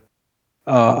experiences that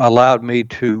allowed me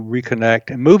to reconnect.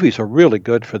 And movies are really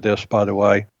good for this, by the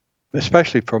way,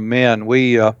 especially for men.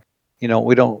 We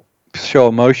don't show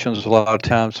emotions a lot of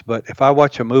times, but if I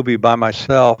watch a movie by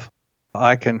myself,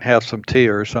 I can have some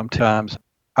tears sometimes.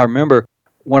 I remember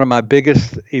one of my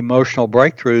biggest emotional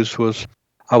breakthroughs was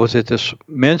I was at this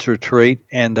men's retreat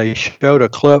and they showed a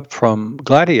clip from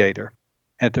Gladiator.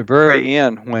 At the very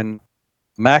end, when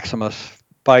Maximus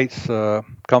fights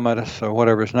Commodus or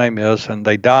whatever his name is, and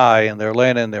they die and they're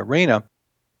laying in the arena,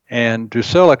 and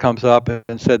Drusilla comes up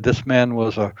and said, "This man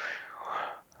was a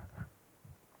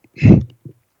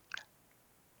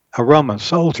Roman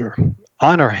soldier.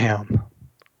 Honor him."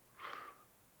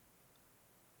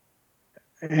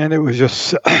 And it was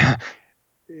just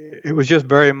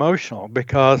very emotional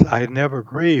because I had never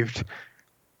grieved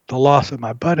the loss of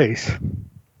my buddies.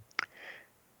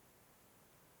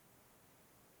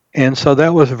 And so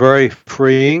that was very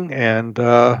freeing, and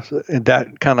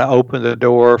that kind of opened the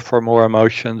door for more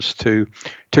emotions to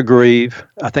grieve.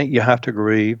 I think you have to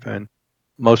grieve, and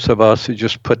most of us who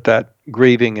just put that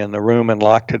grieving in the room and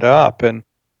locked it up, and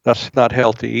that's not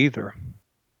healthy either.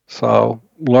 So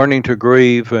learning to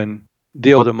grieve and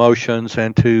deal with emotions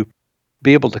and to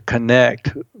be able to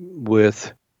connect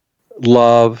with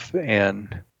love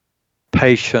and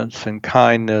patience and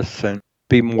kindness and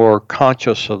be more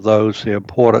conscious of those, the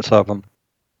importance of them.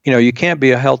 You can't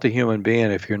be a healthy human being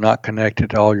if you're not connected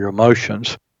to all your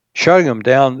emotions. Shutting them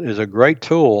down is a great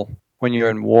tool when you're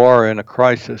in war or in a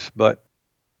crisis, but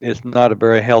it's not a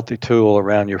very healthy tool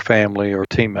around your family or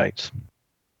teammates.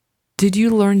 Did you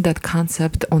learn that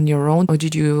concept on your own, or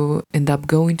did you end up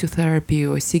going to therapy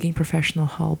or seeking professional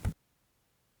help?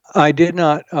 I did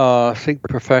not seek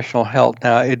professional help.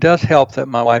 Now, it does help that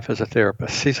my wife is a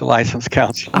therapist. She's a licensed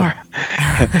counselor.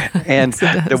 And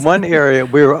the one area,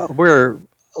 we're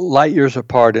light years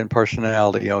apart in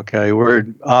personality, okay? We're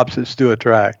opposites do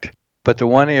attract. But the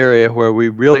one area where we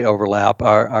really overlap,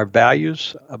 our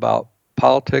values about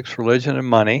politics, religion, and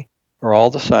money are all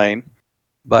the same.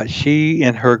 But she,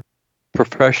 in her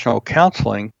professional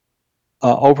counseling,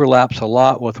 overlaps a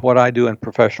lot with what I do in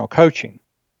professional coaching.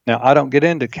 Now, I don't get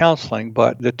into counseling,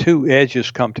 but the two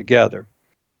edges come together.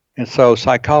 And so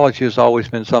psychology has always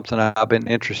been something I've been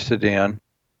interested in.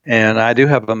 And I do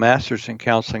have a master's in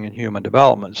counseling and human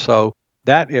development. So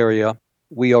that area,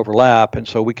 we overlap, and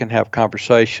so we can have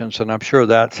conversations, and I'm sure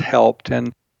that's helped.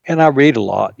 And I read a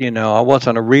lot. I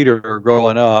wasn't a reader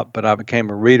growing up, but I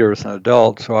became a reader as an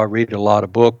adult, so I read a lot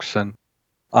of books. And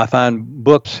I find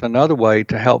books another way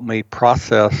to help me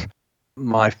process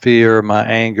my fear, my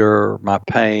anger, my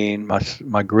pain,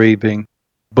 my grieving.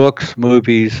 Books,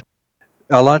 movies.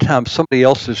 A lot of times somebody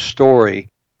else's story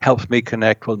helps me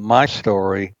connect with my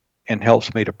story and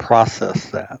helps me to process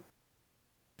that.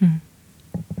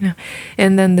 Yeah.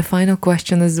 And then the final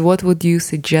question is, what would you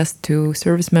suggest to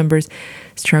service members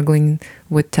struggling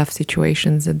with tough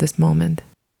situations at this moment?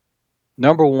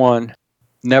 Number one,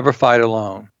 never fight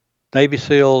alone. Navy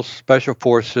SEALs, Special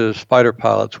Forces, fighter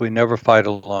pilots, we never fight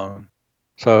alone.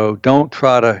 So don't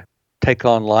try to take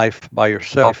on life by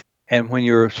yourself. And when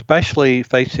you're especially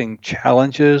facing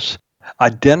challenges,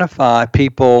 identify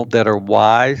people that are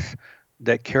wise,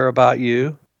 that care about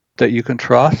you, that you can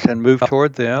trust, and move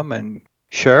toward them and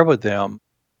share with them.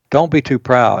 Don't be too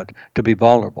proud to be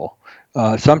vulnerable.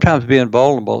 Sometimes being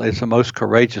vulnerable is the most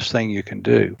courageous thing you can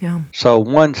do. Yeah. So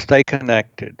one, stay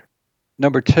connected.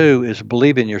 Number two is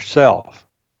believe in yourself.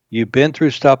 You've been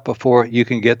through stuff before, you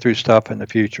can get through stuff in the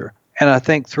future. And I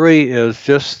think three is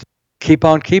just keep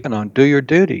on keeping on, do your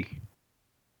duty.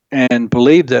 And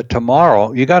believe that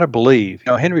tomorrow, you got to believe.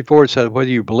 Henry Ford said, whether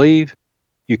you believe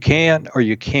you can or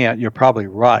you can't, you're probably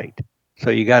right.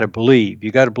 So you got to believe.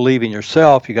 You got to believe in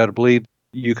yourself. You got to believe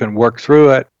you can work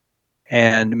through it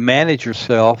and manage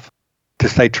yourself to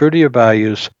stay true to your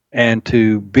values and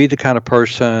to be the kind of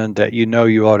person that you know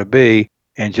you ought to be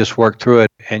and just work through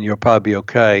it, and you'll probably be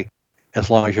okay as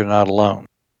long as you're not alone.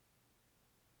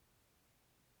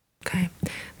 Okay.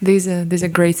 These are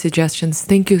great suggestions.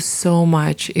 Thank you so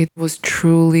much. It was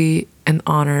truly an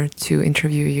honor to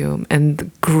interview you,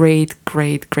 and great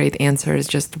answers.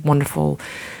 Just wonderful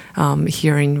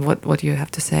hearing what you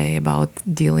have to say about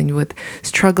dealing with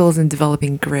struggles and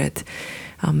developing grit.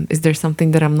 Is there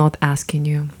something that I'm not asking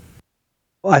you?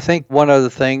 I think one other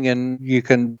thing, and you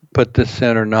can put this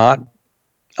in or not,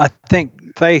 I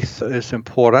think faith is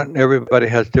important. Everybody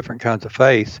has different kinds of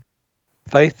faith.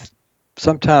 Faith,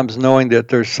 sometimes knowing that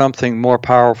there's something more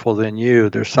powerful than you,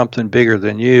 there's something bigger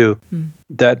than you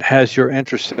that has your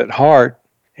interests at heart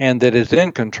and that is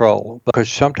in control,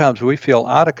 because sometimes we feel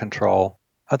out of control.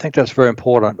 I think that's very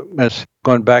important. As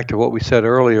going back to what we said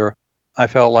earlier, I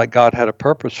felt like God had a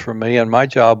purpose for me, and my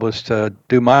job was to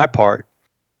do my part.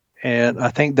 And I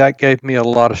think that gave me a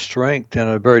lot of strength in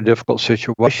a very difficult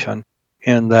situation,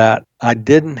 in that I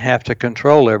didn't have to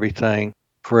control everything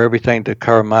for everything to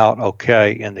come out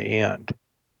okay in the end.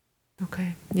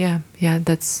 Okay. Yeah.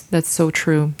 That's so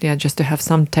true. Yeah, just to have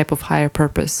some type of higher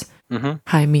purpose,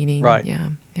 high meaning. Right.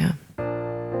 Yeah.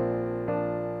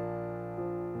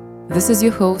 This is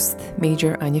your host,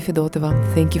 Major Anya Fedotova.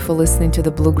 Thank you for listening to the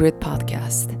Blue Grid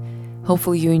podcast.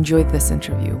 Hopefully you enjoyed this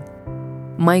interview.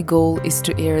 My goal is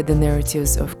to air the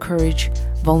narratives of courage,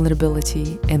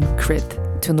 vulnerability, and grit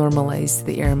to normalize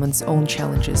the airman's own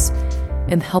challenges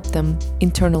and help them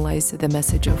internalize the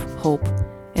message of hope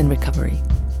and recovery.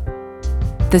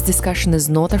 This discussion is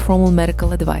not a formal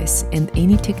medical advice, and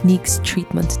any techniques,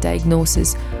 treatment,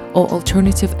 diagnosis, or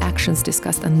alternative actions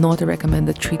discussed are not a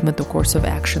recommended treatment or course of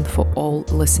action for all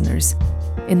listeners,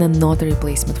 and are not a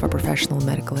replacement for professional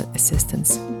medical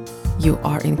assistance. You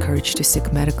are encouraged to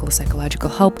seek medical or psychological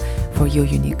help for your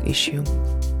unique issue.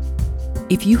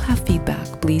 If you have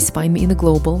feedback, please find me in the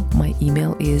global. My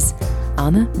email is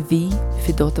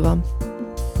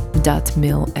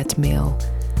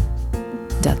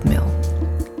anna.v.fedotova.mail@mail.mil.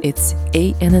 It's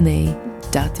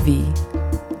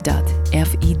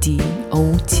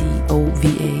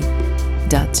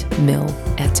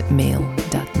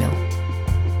anna.v.fedotova.mil@mail.mil.